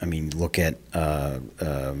mean, look at.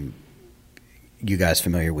 You guys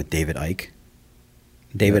familiar with David Icke?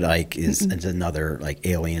 David Icke is another like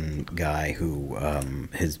alien guy who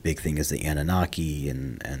his big thing is the Anunnaki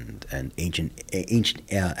and ancient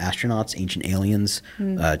astronauts, ancient aliens,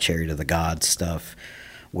 chariot of the gods stuff,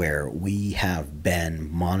 where we have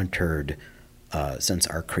been monitored since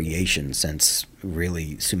our creation, since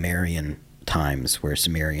really Sumerian times, where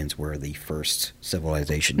Sumerians were the first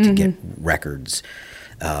civilization to get records.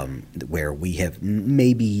 Where we have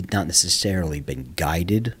maybe not necessarily been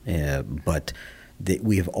guided, but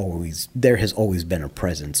that there has always been a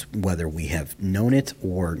presence, whether we have known it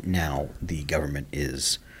or now the government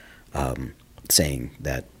is saying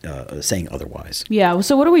otherwise. Yeah.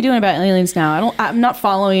 So what are we doing about aliens now? I'm not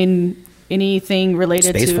following anything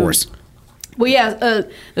related to Space Force. Well, yeah,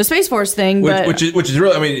 the Space Force thing, which is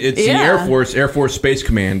really, I mean, it's the Air Force Space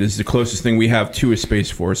Command is the closest thing we have to a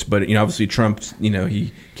Space Force. But obviously Trump,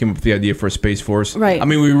 he came up with the idea for a Space Force. Right. I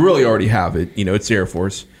mean, we really already have it. It's the Air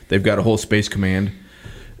Force. They've got a whole Space Command.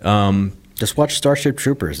 Just watch Starship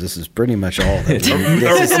Troopers. This is pretty much all.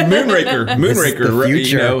 Moonraker, the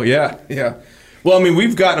future. Yeah. Well, I mean,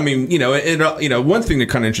 we've got. I mean, one thing that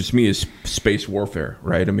kind of interests me is space warfare,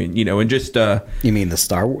 right? I mean, and just. You mean the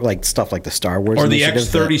stuff like the Star Wars or the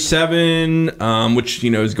X-37, which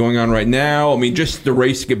is going on right now. I mean, just the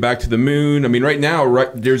race to get back to the moon. I mean, right now,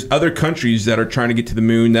 there's other countries that are trying to get to the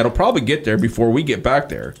moon that'll probably get there before we get back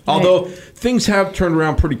there. Although things have turned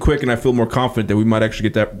around pretty quick, and I feel more confident that we might actually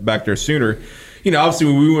get that back there sooner. obviously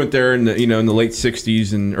when we went there in the late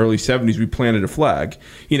 60s and early 70s, we planted a flag.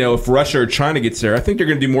 If Russia or China gets there, I think they're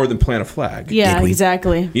going to do more than plant a flag. Yeah,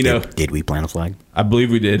 exactly. Did we plant a flag? I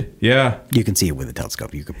believe we did. Yeah. You can see it with a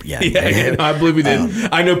telescope. You could, yeah, I believe we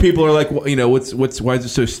did. I know people are like, well, why is it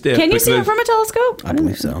so stiff? Can you see it from a telescope? I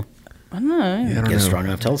believe so. I don't know. Yeah, I don't know. A strong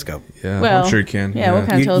enough telescope. Yeah, well, I'm sure you can. Yeah, what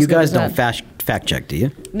kind of telescope you guys is don't that? fact check, do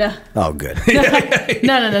you? No. Oh, good.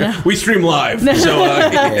 No. We stream live, so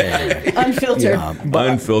unfiltered.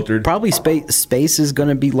 Unfiltered. Probably space is going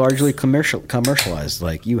to be largely commercialized.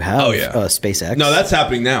 Like you have SpaceX. No, that's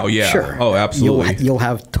happening now. Yeah. Sure. Oh, absolutely. You'll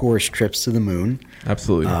have tourist trips to the moon.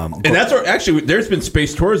 Absolutely. And that's actually, there's been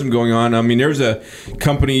space tourism going on. I mean, there was a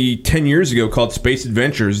company 10 years ago called Space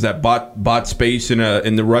Adventures that bought space in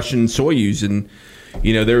the Russian Soyuz, and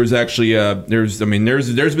there was actually there's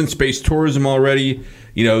been space tourism already.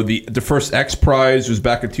 The first X Prize was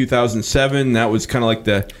back in 2007. That was kind of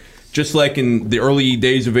like just like in the early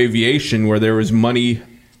days of aviation, where there was money.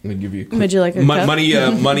 Let me give you. Would you like a money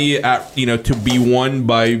at to be won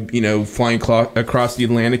by flying across the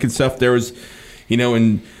Atlantic and stuff. There was.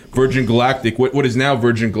 In Virgin Galactic, what is now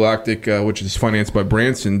Virgin Galactic, which is financed by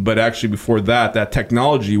Branson, but actually before that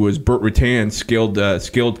technology was Burt Rutan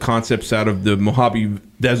scaled concepts out of the Mojave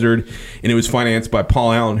Desert, and it was financed by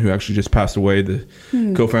Paul Allen, who actually just passed away, the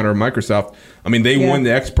co-founder of Microsoft. I mean, they won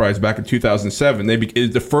the X Prize back in 2007.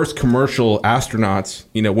 The first commercial astronauts,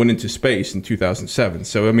 went into space in 2007.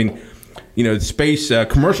 So I mean, space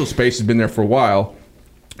commercial space has been there for a while,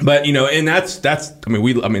 but and that's that's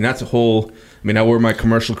a whole. I mean, I wear my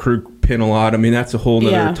commercial crew pin a lot. I mean, that's a whole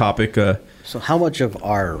other topic. So how much of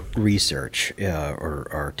our research or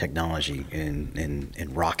our technology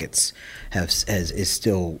in rockets is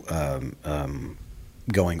still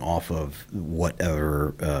going off of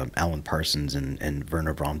whatever Alan Parsons and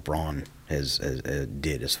Werner von Braun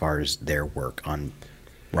did as far as their work on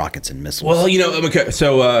rockets and missiles? Well, okay.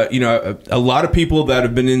 So, a lot of people that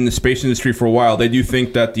have been in the space industry for a while, they do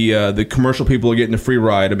think that the commercial people are getting a free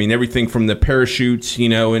ride. I mean, everything from the parachutes,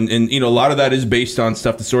 and a lot of that is based on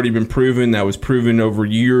stuff that's already been proven. That was proven over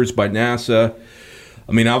years by NASA.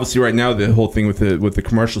 I mean, obviously, right now the whole thing with the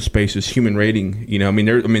commercial space is human rating.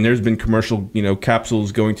 There's been commercial,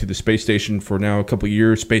 capsules going to the space station for now a couple of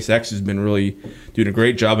years. SpaceX has been really doing a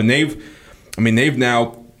great job, and they've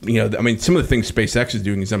now. Some of the things SpaceX is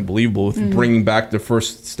doing is unbelievable with bringing back the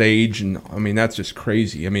first stage. And, that's just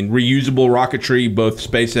crazy. Reusable rocketry, both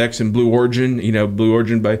SpaceX and Blue Origin,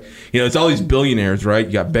 it's all these billionaires, right?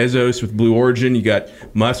 You got Bezos with Blue Origin. You got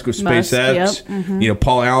Musk with SpaceX. Yep.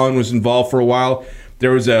 Paul Allen was involved for a while. There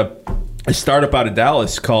was a startup out of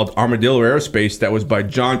Dallas called Armadillo Aerospace that was by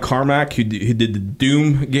John Carmack, who did the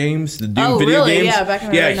Doom games, the Doom video games. Yeah, back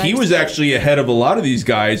in the early 90s. He was actually ahead of a lot of these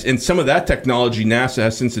guys, and some of that technology NASA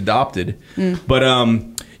has since adopted. But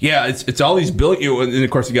it's all these billion, and of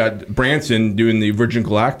course you got Branson doing the Virgin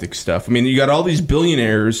Galactic stuff. You got all these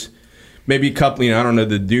billionaires, maybe a couple. I don't know,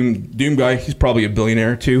 the Doom guy. He's probably a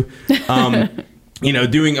billionaire too.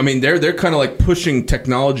 They're kind of like pushing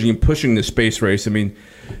technology and pushing the space race.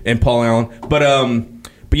 And Paul Allen, but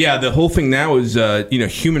yeah, the whole thing now is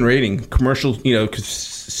human rating, commercial. Because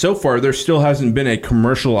so far there still hasn't been a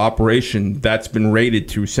commercial operation that's been rated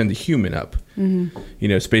to send a human up.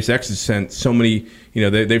 SpaceX has sent so many.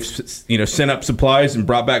 They've sent up supplies and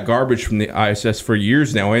brought back garbage from the ISS for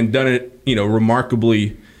years now, and done it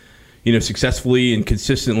remarkably. Successfully and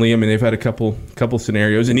consistently. They've had a couple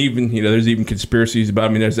scenarios, and even there's even conspiracies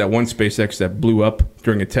about. There's that one SpaceX that blew up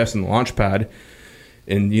during a test in the launch pad,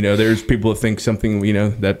 and there's people that think something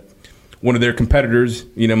that one of their competitors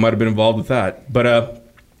might have been involved with that. But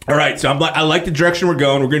all right, so I like the direction we're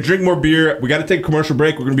going. We're going to drink more beer. We got to take a commercial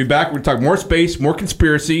break. We're going to be back. We're going to talk more space, more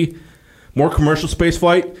conspiracy, more commercial space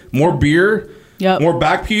flight, more beer, more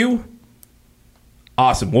back pew.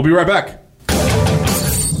 Awesome. We'll be right back.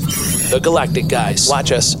 The Galactic Guys.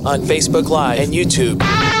 Watch us on Facebook Live and YouTube.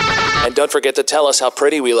 And don't forget to tell us how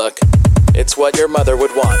pretty we look. It's what your mother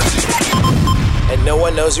would want. And no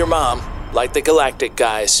one knows your mom like the Galactic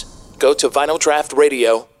Guys. Go to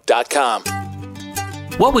vinyldraftradio.com.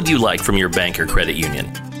 What would you like from your bank or credit union?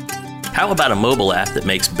 How about a mobile app that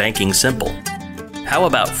makes banking simple? How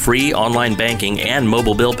about free online banking and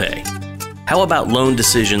mobile bill pay? How about loan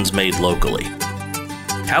decisions made locally?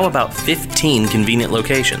 How about 15 convenient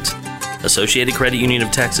locations? Associated Credit Union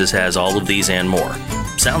of Texas has all of these and more.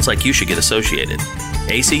 Sounds like you should get associated.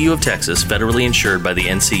 ACU of Texas, federally insured by the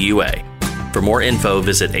NCUA. For more info,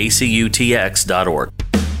 visit acutx.org.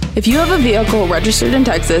 If you have a vehicle registered in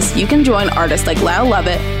Texas, you can join artists like Lyle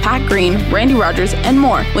Lovett, Pat Green, Randy Rogers, and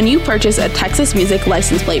more when you purchase a Texas Music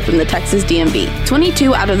license plate from the Texas DMV.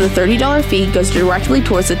 $22 out of the $30 fee goes directly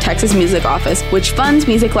towards the Texas Music Office, which funds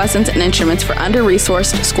music lessons and instruments for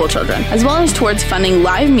under-resourced school children, as well as towards funding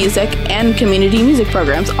live music and community music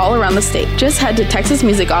programs all around the state. Just head to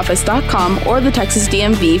texasmusicoffice.com or the Texas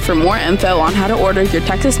DMV for more info on how to order your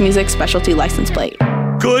Texas Music specialty license plate.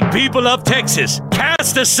 Good people of Texas,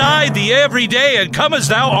 cast aside the everyday and come as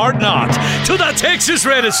thou art not to the Texas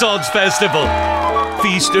Renaissance Festival.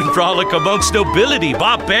 Feast and frolic amongst nobility,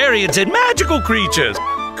 barbarians, and magical creatures.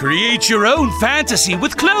 Create your own fantasy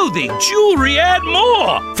with clothing, jewelry, and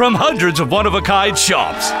more from hundreds of one-of-a-kind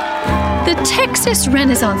shops. The Texas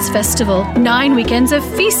Renaissance Festival. 9 weekends of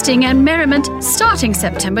feasting and merriment starting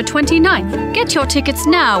September 29th. Get your tickets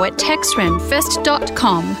now at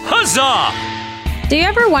texrenfest.com. Huzzah! Do you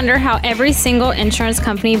ever wonder how every single insurance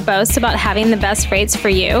company boasts about having the best rates for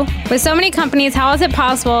you? With so many companies, how is it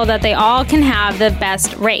possible that they all can have the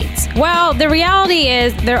best rates? Well, the reality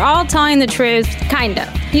is they're all telling the truth, kind of.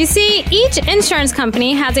 You see, each insurance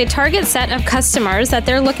company has a target set of customers that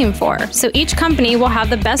they're looking for, so each company will have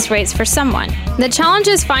the best rates for someone. The challenge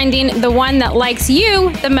is finding the one that likes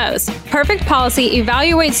you the most. Perfect Policy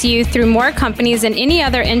evaluates you through more companies than any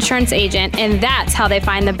other insurance agent, and that's how they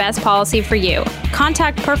find the best policy for you.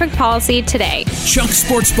 Contact Perfect Policy today. Chuck's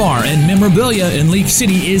Sports Bar and Memorabilia in League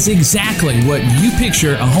City is exactly what you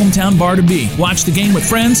picture a hometown bar to be. Watch the game with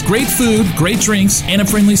friends, great food, great drinks, and a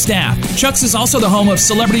friendly staff. Chuck's is also the home of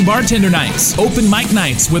Celebrity Bartender Nights, Open Mic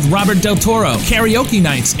Nights with Robert Del Toro, Karaoke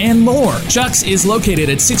Nights, and more. Chuck's is located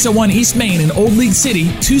at 601 East Main in Old League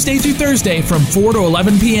City, Tuesday through Thursday from 4 to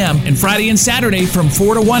 11 p.m. and Friday and Saturday from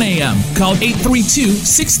 4 to 1 a.m. Call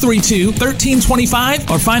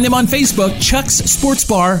 832-632-1325 or find them on Facebook, Chuck's Sports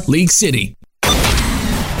Bar, League City.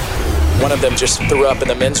 One of them just threw up in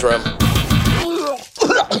the men's room.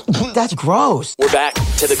 That's gross. We're back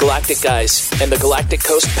to the Galactic guys and the Galactic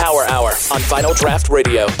Coast Power Hour on Final Draft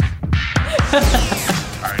Radio.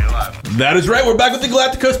 That is right. We're back with the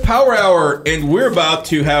Galactic Coast Power Hour, and we're about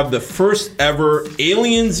to have the first ever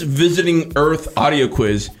Aliens Visiting Earth audio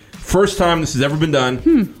quiz. First time this has ever been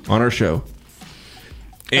done on our show.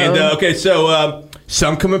 And, okay, so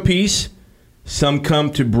some come in peace. Some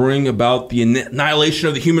come to bring about the annihilation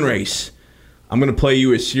of the human race. I'm going to play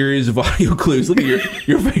you a series of audio clues. Look at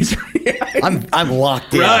your face. I'm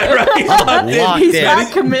locked in. Right. I'm locked He's in. not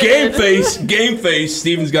committed. Game face.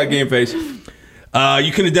 Steven's got game face. You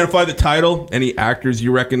can identify the title, any actors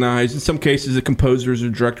you recognize. In some cases, the composers or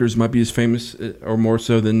directors might be as famous or more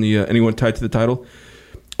so than anyone tied to the title.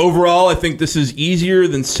 Overall, I think this is easier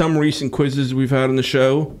than some recent quizzes we've had on the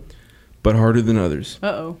show, but harder than others.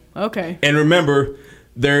 Uh-oh. Okay. And remember,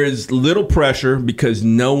 there is little pressure because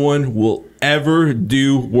no one will ever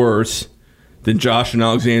do worse than Josh and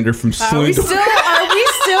Alexander from Saloon Door. Are we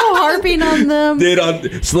still harping on them?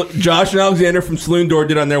 Josh and Alexander from Saloon Door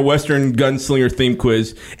did on their Western Gunslinger theme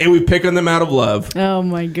quiz, and we pick on them out of love. Oh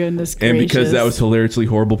my goodness gracious. And because that was hilariously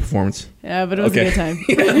horrible performance. Yeah, but it was a good time.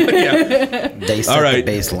 Yeah. They set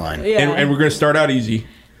the baseline. Yeah. And we're going to start out easy.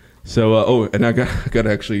 So, and I got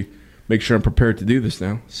to actually make sure I'm prepared to do this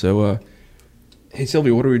now. So, hey,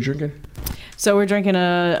 Sylvia, what are we drinking? So we're drinking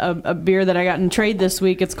a beer that I got in trade this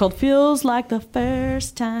week. It's called Feels Like the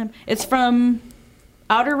First Time. It's from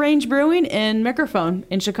Outer Range Brewing in Microphone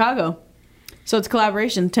in Chicago. So it's a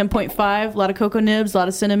collaboration, 10.5, a lot of cocoa nibs, a lot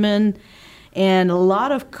of cinnamon, and a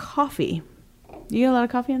lot of coffee. You got a lot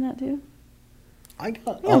of coffee in that too? I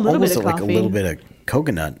got a little bit almost of like a coffee. little bit of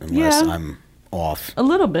coconut, unless I'm off. A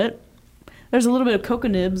little bit. There's a little bit of cocoa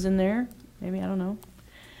nibs in there. Maybe, I don't know.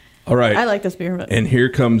 All right. I like this beer. But And here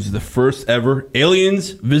comes the first ever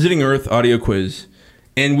Aliens Visiting Earth audio quiz.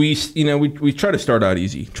 And we try to start out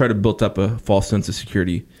easy, try to build up a false sense of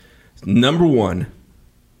security. Number one.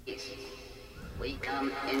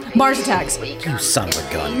 Mars Attacks. You son of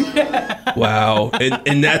a gun. Wow.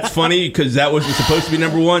 And that's funny because that wasn't supposed to be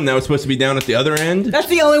number one. That was supposed to be down at the other end. That's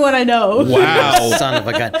the only one I know. Wow. Son of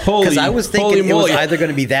a gun. Because I was thinking it was either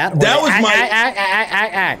going to be that or that was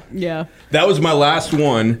Yeah. That was my last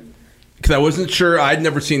one because I wasn't sure. I'd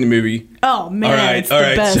never seen the movie. Oh, man. All right. It's the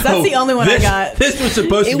best. So that's the only one I got. This was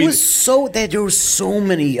supposed to be. It was so that there were so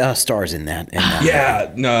many stars in that.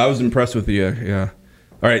 Yeah. No, I was impressed with the. Yeah.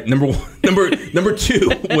 All right. Number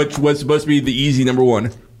two, which was supposed to be the easy number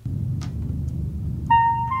one.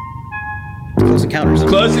 Close Encounters.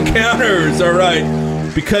 Close Encounters. All right.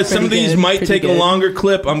 Because some of these might take a longer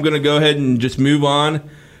clip, I'm going to go ahead and just move on.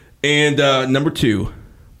 And number two.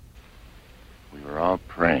 We were all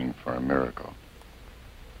praying for a miracle.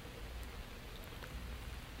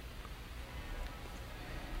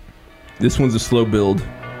 This one's a slow build.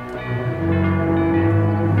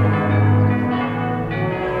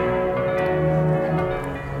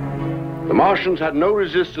 The Martians had no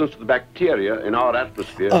resistance to the bacteria in our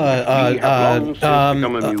atmosphere. We have long since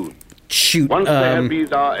become immune. Shoot. Once they had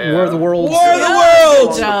breathed our air. War of the Worlds. War of the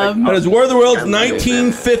Worlds! Good job. That is War of the Worlds,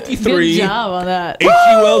 1953. Good job on that. H.G.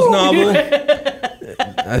 Wells novel.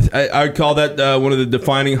 I would call that one of the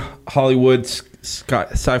defining Hollywood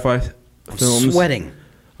sci-fi films. Sweating.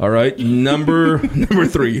 All right, number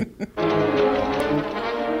 3.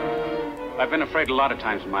 I've been afraid a lot of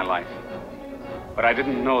times in my life, but I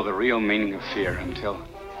didn't know the real meaning of fear until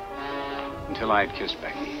I had kissed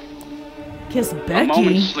Becky. Kiss A Becky?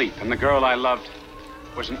 moment's sleep, and the girl I loved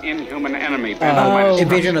was an inhuman enemy bent on my destruction.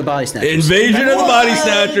 Invasion of the Body Snatchers. Invasion of the Body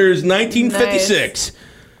Snatchers, 1956. Nice.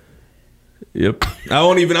 Yep. I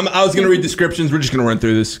won't even. I was going to read descriptions. We're just going to run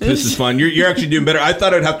through this. This is fun. You're actually doing better. I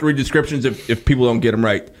thought I'd have to read descriptions if people don't get them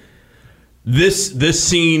right. This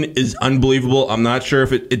scene is unbelievable. I'm not sure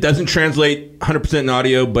if it doesn't translate 100% in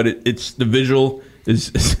audio, but it's the visual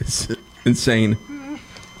is insane.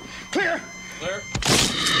 Clear.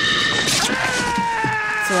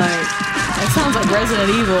 It's like, it sounds like Resident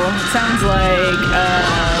Evil. It sounds like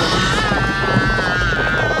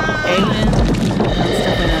Alien. It's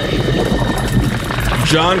definitely not Alien.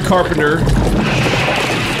 John Carpenter.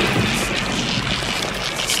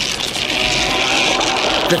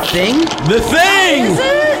 The Thing? The Thing! Is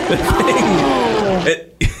it? The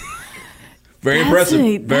Thing. Very impressive.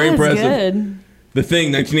 Very impressive. Good. The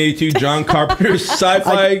Thing, 1982, John Carpenter's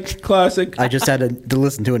sci-fi classic. I just had to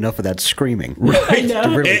listen to enough of that screaming. Right.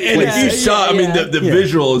 And if you saw, I mean, the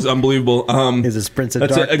visual is unbelievable. Is this Prince of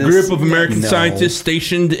That's Darkness? a group of American No. scientists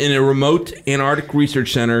stationed in a remote Antarctic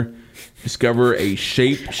research center discover a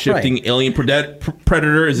shape-shifting alien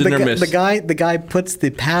predator is in their midst. The guy puts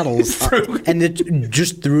the paddles and it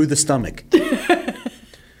just through the stomach.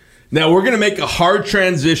 Now, we're going to make a hard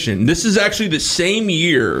transition. This is actually the same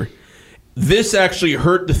year. This actually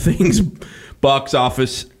hurt The Thing's box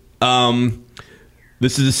office.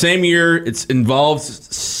 This is the same year. It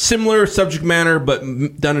involves similar subject matter, but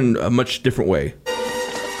done in a much different way.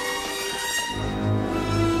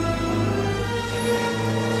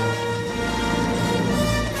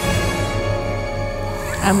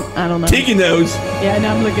 I don't know. Tiki knows. Yeah,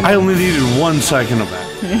 now I'm looking. I only needed 1 second of that.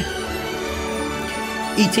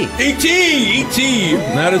 E.T. E.T.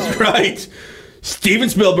 That is right. Steven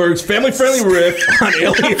Spielberg's family-friendly riff on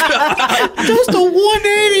Alien. Just a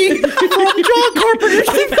 180 from John Carpenter's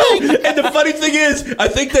The Thing. And the funny thing is, I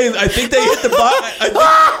think they hit the box.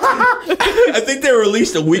 I think they were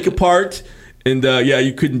released a week apart, and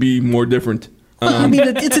you couldn't be more different. I mean,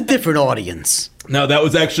 it's a different audience. No, that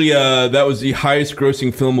was actually the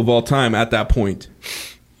highest-grossing film of all time at that point.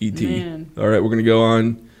 E.T. Man. All right, we're gonna go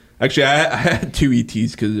on. Actually, I had 2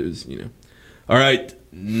 E.T.s because it was, All right,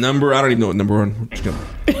 I don't even know what number 1. We're just going.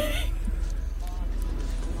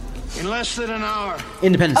 In less than an hour.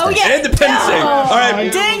 Independence Day. Oh yeah. Independence Day. All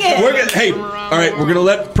right, dang it. We're gonna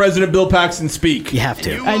let President Bill Paxton speak. You have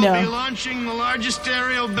to. You I will know. be launching the largest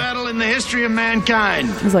aerial battle in the history of mankind.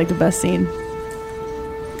 It was like the best scene.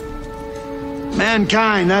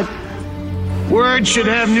 Mankind, that word should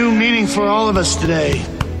have new meaning for all of us today.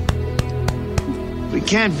 We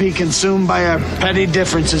can't be consumed by our petty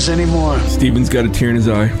differences anymore. Steven's got a tear in his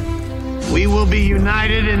eye. We will be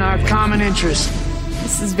united in our common interest.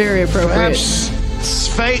 This is very appropriate. Perhaps it's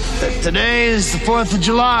fate that today is the 4th of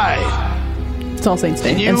July. It's All Saints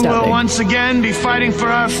Day. And you and Stout will Day. once again be fighting for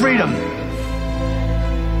our freedom.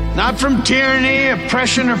 Not from tyranny,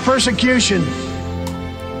 oppression, or persecution,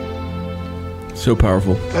 So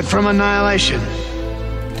powerful. but from annihilation.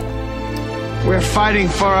 We're fighting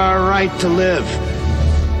for our right to live,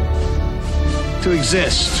 to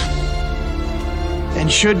exist. And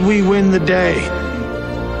should we win the day,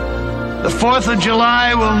 the 4th of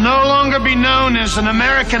July will no longer be known as an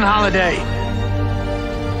American holiday,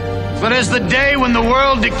 but as the day when the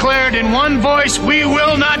world declared in one voice, we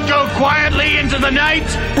will not go quietly into the night.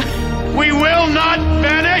 We will not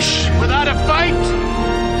vanish without a fight.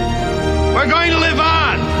 We're going to live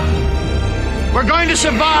on. We're going to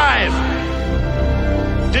survive.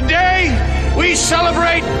 Today, we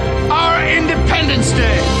celebrate our Independence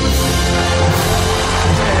Day.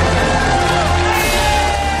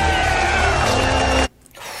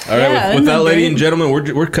 All right, with that, ladies and gentlemen,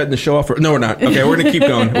 we're cutting the show off. No, we're not. Okay, we're gonna keep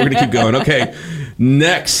going. We're gonna keep going. Okay,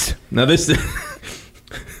 next. Now this. Do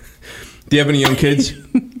you have any young kids?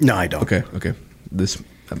 No, I don't. Okay. This.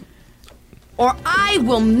 Or I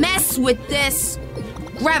will mess with this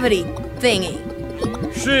gravity thingy.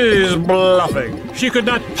 She's bluffing. She could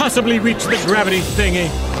not possibly reach the gravity thingy.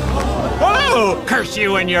 Hello! Curse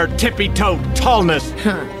you and your tippy-toed tallness.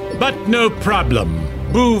 But no problem.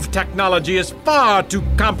 Move technology is far too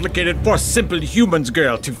complicated for simple humans,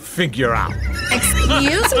 girl, to figure out.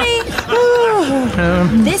 Excuse me?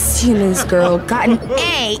 This human's girl got an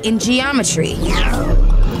A in geometry.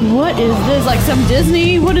 What is this? Like some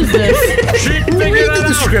Disney? What is this? Read the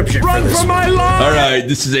description. Run for my life! All right,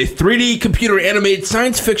 this is a 3D computer animated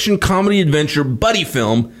science fiction comedy adventure buddy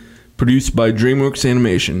film produced by DreamWorks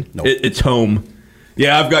Animation. Nope. It's Home.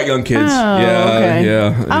 Yeah, I've got young kids. Oh, yeah, okay.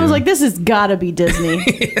 yeah. I was like, this has got to be Disney.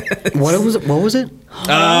 What was it?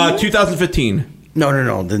 2015.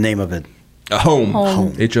 No. The name of it. Home.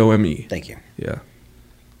 Home. H-O-M-E. Thank you. Yeah.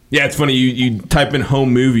 Yeah, it's funny. You type in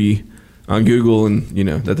home movie on Google, and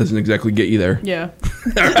that doesn't exactly get you there. Yeah.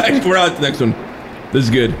 All right, we're on to the next one. This is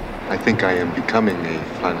good. I think I am becoming a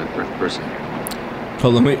planet Earth person.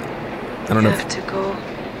 Hold on, wait. I don't know. You have to go.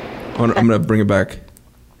 I'm gonna bring it back.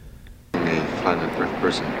 A planet Earth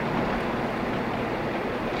person.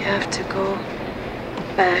 You have to go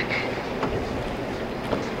back.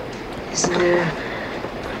 Isn't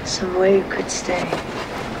there some way you could stay?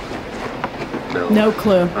 No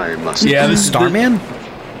clue. I must. Yeah, this Starman?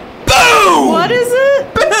 Boom! What is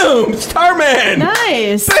it? Boom! Starman!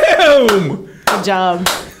 Nice. Boom! Good job.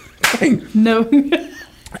 No.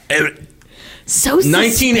 So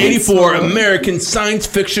 1984 suspenseful. American science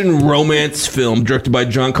fiction romance film directed by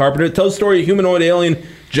John Carpenter. It tells the story of humanoid alien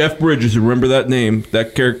Jeff Bridges. Remember that name,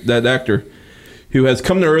 that actor, who has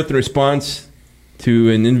come to Earth in response to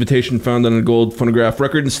an invitation found on a gold phonograph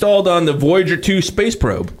record installed on the Voyager 2 space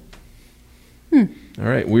probe. All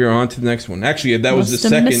right, we are on to the next one. Actually, that was the Must have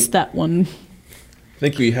second. missed that one. I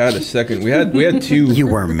think we had a second. We had two. You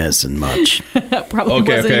weren't missing much. Probably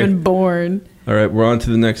wasn't even born. All right, we're on to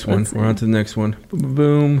the next one. We're on to the next one. Boom,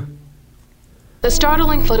 boom. The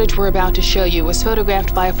startling footage we're about to show you was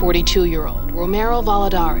photographed by a 42-year-old, Romero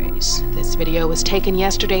Valadares. This video was taken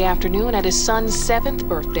yesterday afternoon at his son's 7th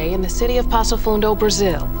birthday in the city of Passo Fundo,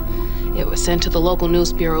 Brazil. It was sent to the local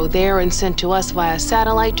news bureau there and sent to us via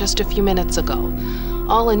satellite just a few minutes ago.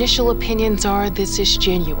 All initial opinions are this is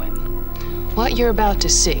genuine. What you're about to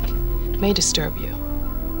see may disturb you.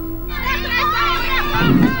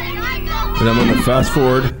 And I'm going to fast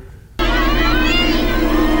forward.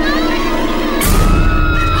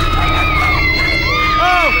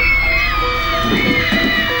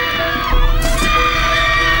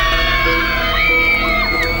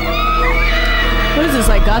 What is this,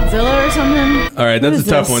 like Godzilla or something? All right, What that's is a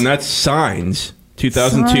tough this? one. That's Signs,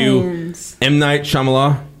 2002. Signs. M. Night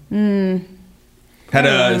Shyamalan. Had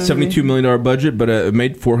a $72 million budget, but it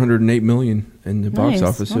made $408 million in the box Nice,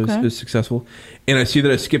 office, so okay. it's successful. And I see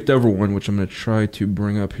that I skipped over one, which I'm going to try to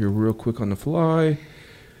bring up here real quick on the fly.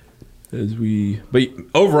 But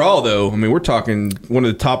overall, though, I mean, we're talking one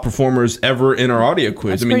of the top performers ever in our audio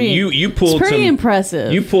quiz. That's I mean, pretty- you pulled it's pretty some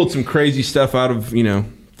impressive. You pulled some crazy stuff out of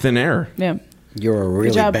thin air. Yeah. You're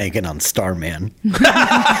really job. banking on Starman.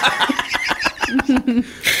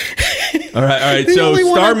 All right. The So only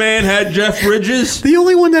one Starman had Jeff Bridges. The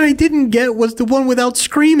only one that I didn't get was the one without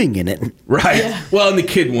screaming in it. Right. Yeah. Well, and the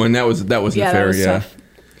kid one, that wasn't Yeah, fair. that was tough.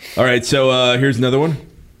 All right. So here's another one.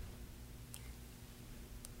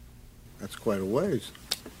 That's quite a ways.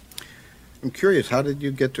 I'm curious, how did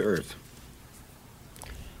you get to Earth?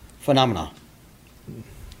 Phenomena.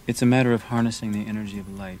 It's a matter of harnessing the energy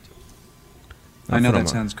of light. I know that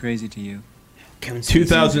sounds crazy to you. Kevin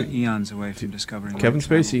 2000 You're eons away from discovering Kevin light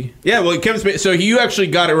travel. Spacey. Yeah, well, Kevin Spacey. So you actually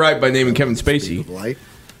got it right by naming Kevin Spacey. Light?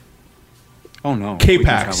 Oh no.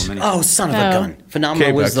 K-Pax. Oh, son of a gun. Phenomena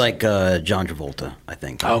K-Pax. was like John Travolta, I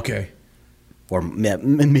think. Okay. Or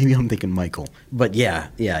maybe I'm thinking Michael. But yeah.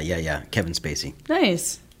 Kevin Spacey.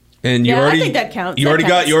 Nice. And you Yeah, I already think that counts. You That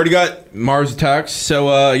already counts. got Mars Attacks. So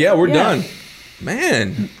we're done.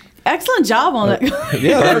 Man. Excellent job on that.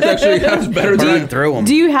 Yeah, that was better than through them.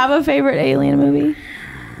 Do you have a favorite alien movie?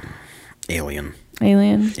 Alien.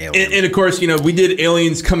 And of course, we did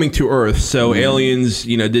Aliens Coming to Earth, so Aliens,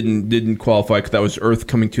 didn't qualify because that was Earth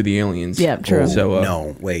coming to the aliens. Yeah, true. So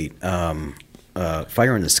No, wait.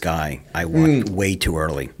 Fire in the Sky. I went way too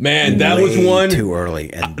early. Man, that Way was one too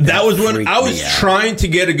early, and that was one freaked I was me out. trying to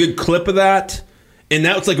get a good clip of that, and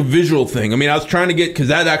that was like a visual thing. I mean, I was trying to get because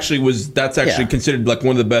that's actually considered like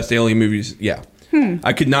one of the best alien movies. Yeah.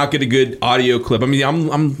 I could not get a good audio clip. I mean,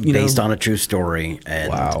 I'm based on a true story,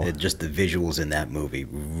 and just the visuals in that movie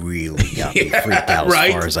really got me freaked out. Right?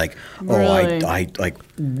 As far as like, Really? I like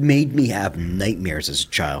made me have nightmares as a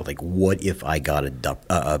child. Like, what if I got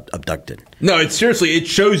abducted? No, it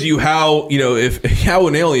shows you how how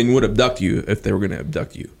an alien would abduct you if they were going to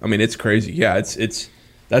abduct you. I mean, it's crazy. Yeah,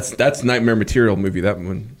 that's nightmare material movie. That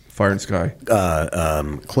one, Fire and Sky.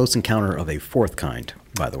 Close Encounter of a Fourth Kind,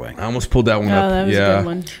 by the way. I almost pulled that one up. That was a good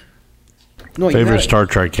one. No, Favorite Star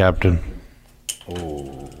Trek captain?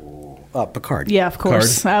 Picard. Yeah, of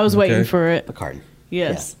course. Picard? I was waiting Okay. for it. Picard.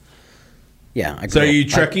 Yes. Yeah. So are you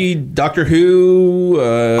Trekkie, Doctor Who?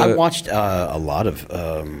 I watched a lot of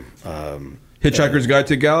Hitchhiker's Guide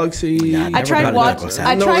to the Galaxy. I tried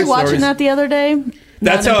watching that the other day.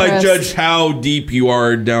 That's Not how impressed. I judge how deep you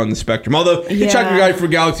are down the spectrum. Although Hitchhiker's Guide for the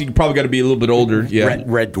Galaxy, you probably got to be a little bit older. Yeah,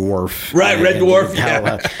 Red Dwarf. Right, Red Dwarf.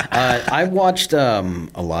 Yeah. I watched a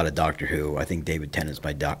lot of Doctor Who. I think David Tennant is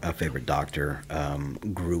my favorite Doctor.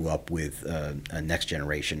 Grew up with Next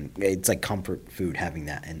Generation. It's like comfort food having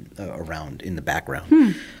that around in the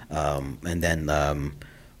background. And then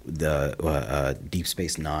the Deep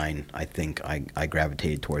Space Nine, I think I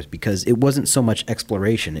gravitated towards because it wasn't so much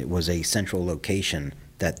exploration. It was a central location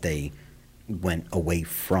that they went away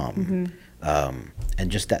from. And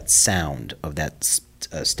just that sound of that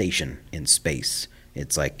station in space.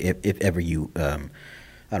 It's like if ever you, I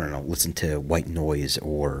don't know, listen to white noise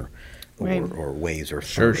or waves or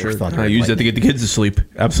thunder. I use that to get the kids to sleep.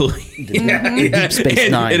 Absolutely. Deep Space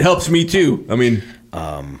Nine. It helps me too. I mean,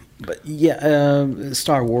 but yeah,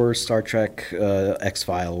 Star Wars, Star Trek,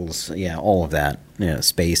 X-Files, yeah, all of that. Yeah,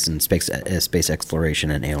 space and space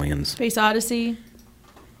exploration and aliens. Space Odyssey.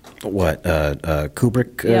 What?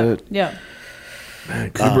 Kubrick. Yeah.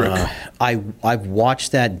 Man, Kubrick. I've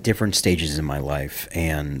watched that at different stages in my life,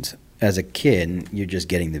 and as a kid, you're just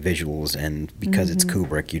getting the visuals, and because it's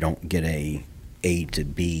Kubrick, you don't get a to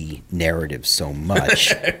B narrative so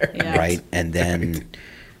much, right? And then,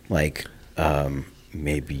 like,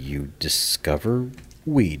 maybe you discover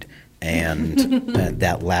weed, and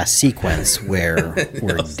that last sequence where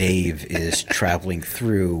Dave is traveling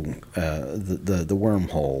through the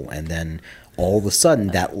wormhole, and then all of a sudden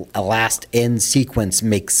that last end sequence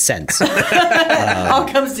makes sense. All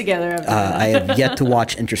comes together. I have yet to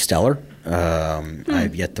watch Interstellar. I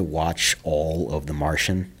have yet to watch all of The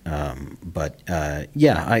Martian. But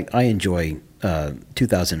yeah, I enjoy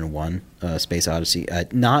 2001 Space Odyssey.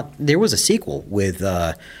 There was a sequel with...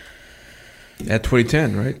 At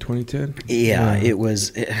 2010, right? 2010. Yeah, it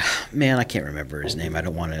was. Man, I can't remember his name. I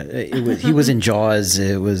don't want to. He was in Jaws.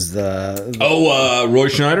 It was the. Roy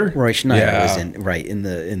Schneider. Roy Schneider was in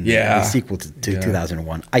the sequel to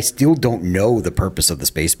 2001. I still don't know the purpose of the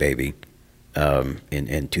Space Baby.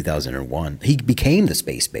 In 2001, he became the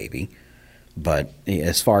Space Baby, but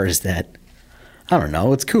as far as that, I don't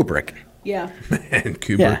know. It's Kubrick. Yeah. Man,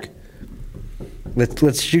 Kubrick. Yeah.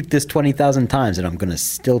 Let's shoot this 20,000 times, and I'm going to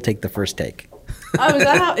still take the first take.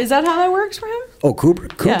 Oh, is that how that works for him? Oh,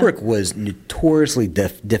 Kubrick was notoriously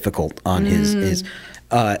difficult on his.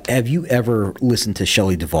 Have you ever listened to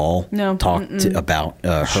Shelley Duvall talk about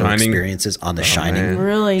her experiences on The Shining?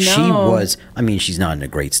 Really? No. She was. I mean, she's not in a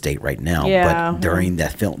great state right now. Yeah. But during the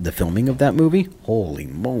filming of that movie, holy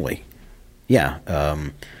moly, yeah.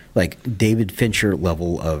 Like David Fincher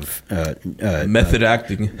level of method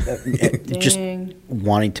acting, just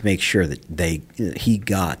wanting to make sure that he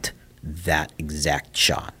got that exact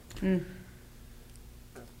shot.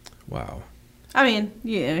 Wow. I mean,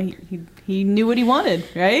 yeah, he knew what he wanted,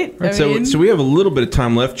 right? Right, so we have a little bit of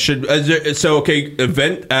time left.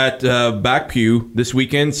 Event at Back Pew this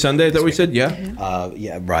weekend, Sunday. Is that what we said? Yeah.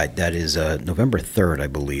 Yeah, right. That is November 3rd, I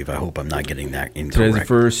believe. I hope I'm not getting that incorrect. Today's the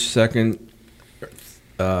first, second.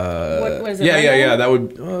 What is it? Yeah. That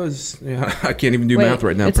would. I can't even do math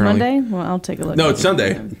right now. It's apparently. Monday. Well, I'll take a look. No, it's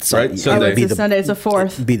Sunday. Right, Sunday. It's Sunday. It's the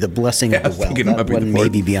 4th. Be the blessing of the well. That one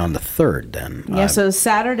maybe be on the 3rd then. Yeah. So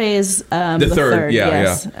Saturday is the 3rd.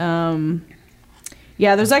 Yes.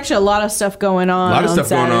 Yeah, there's actually a lot of stuff going on. A lot of stuff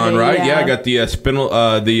Saturday, going on, right? Yeah, I got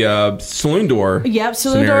the Saloon Door. Yep,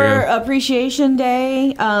 Saloon Door Appreciation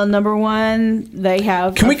Day. Number one, they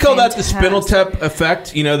have. Can we call that the Spineltep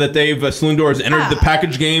effect? You know, that Saloon Door has entered the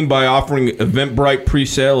package game by offering Eventbrite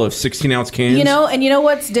pre-sale of 16-ounce cans. You know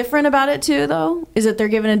what's different about it too, though, is that they're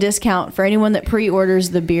giving a discount for anyone that pre-orders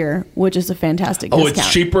the beer, which is a fantastic discount.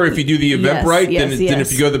 It's cheaper if you do the Eventbrite than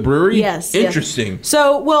if you go to the brewery? Yes. Interesting. Yes.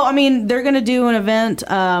 So, well, I mean, they're going to do an event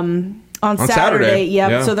on Saturday. Yep.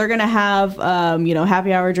 Yeah. So they're going to have,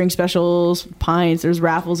 happy hour drink specials, pints, there's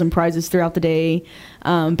raffles and prizes throughout the day,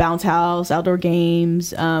 bounce house, outdoor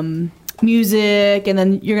games, music, and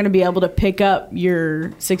then you're going to be able to pick up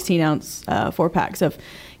your 16-ounce 4-packs of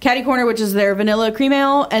Caddy Corner, which is their vanilla cream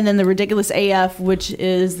ale, and then the Ridiculous AF, which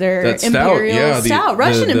is their Imperial Stout,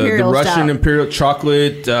 Russian Imperial Stout. The Russian Imperial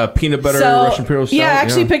chocolate, peanut butter Russian Imperial Stout. Yeah, I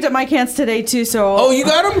actually picked up my cans today too. So you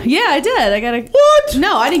got them? Yeah, I did. I got a what?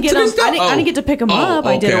 No, I didn't get them. I didn't get to pick them up.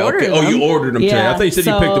 I did order them. Oh, you ordered them today. I thought you said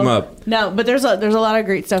you picked them up. No, but there's a lot of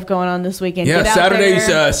great stuff going on this weekend. Yeah,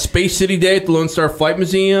 Saturday's Space City Day at the Lone Star Flight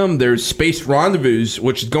Museum. There's Space Rendezvous,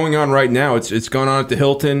 which is going on right now. It's going on at the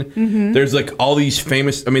Hilton. Mm-hmm. There's like all these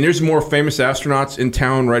famous. I mean, there's more famous astronauts in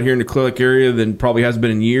town right here in the Clear Lake area than probably has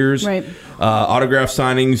been in years. Right. Autograph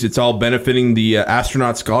signings. It's all benefiting the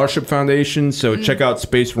Astronaut Scholarship Foundation. So check out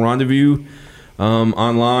Space Rendezvous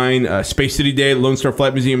online. Space City Day at the Lone Star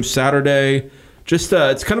Flight Museum Saturday. Just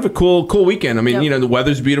it's kind of a cool weekend. I mean, the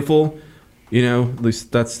weather's beautiful. At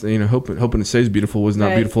least that's hoping it stays beautiful. Was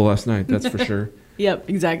not beautiful last night. That's for sure. Yep,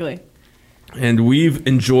 exactly. And we've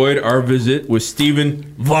enjoyed our visit with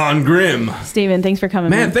Stephen Von Grimm. Stephen, thanks for coming,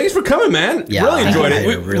 man. Thanks for coming, man. Yeah, really enjoyed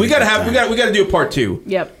it. Really we gotta do a part 2.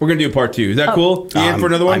 Yep, we're gonna do a part 2. Is that cool? You in for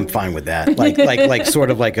another one? I'm fine with that. Like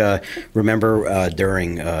sort of like remember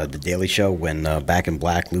during the Daily Show when Back in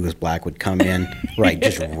Black, Louis Black would come in, right,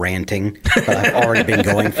 just ranting. I've already been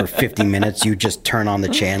going for 50 minutes. You just turn on the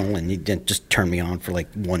channel and you just turn me on for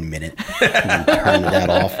like 1 minute and then turn that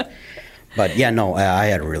off. But yeah, no, I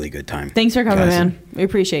had a really good time. Thanks for coming, man. We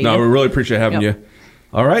appreciate you. No, we really appreciate having you.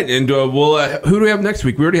 All right, and we'll who do we have next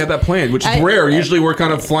week? We already have that planned, which is rare. Usually we're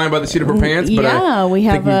kind of flying by the seat of our pants. But we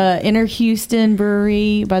have Inner Houston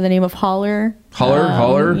brewery by the name of Holler.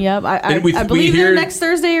 Holler. Yep, I believe they're next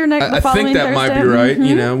Thursday or next. I think that might be right.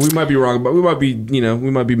 Mm-hmm. We might be wrong, but we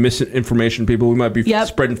might be missing information. People, we might be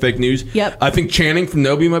spreading fake news. Yep. I think Channing from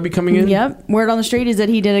Nobi might be coming in. Yep. Word on the street is that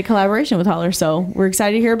he did a collaboration with Holler, so we're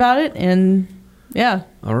excited to hear about it. And yeah.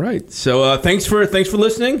 All right. So thanks for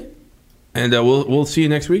listening, and we'll see you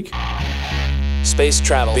next week. Space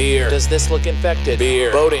travel. Beer. Does this look infected?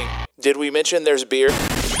 Beer. Boating. Did we mention there's beer?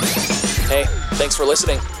 Hey, thanks for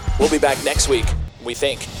listening. We'll be back next week, we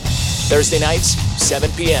think. Thursday nights,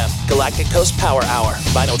 7 p.m. Galactic Coast Power Hour.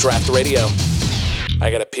 Vinyl Draft Radio.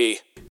 I gotta pee.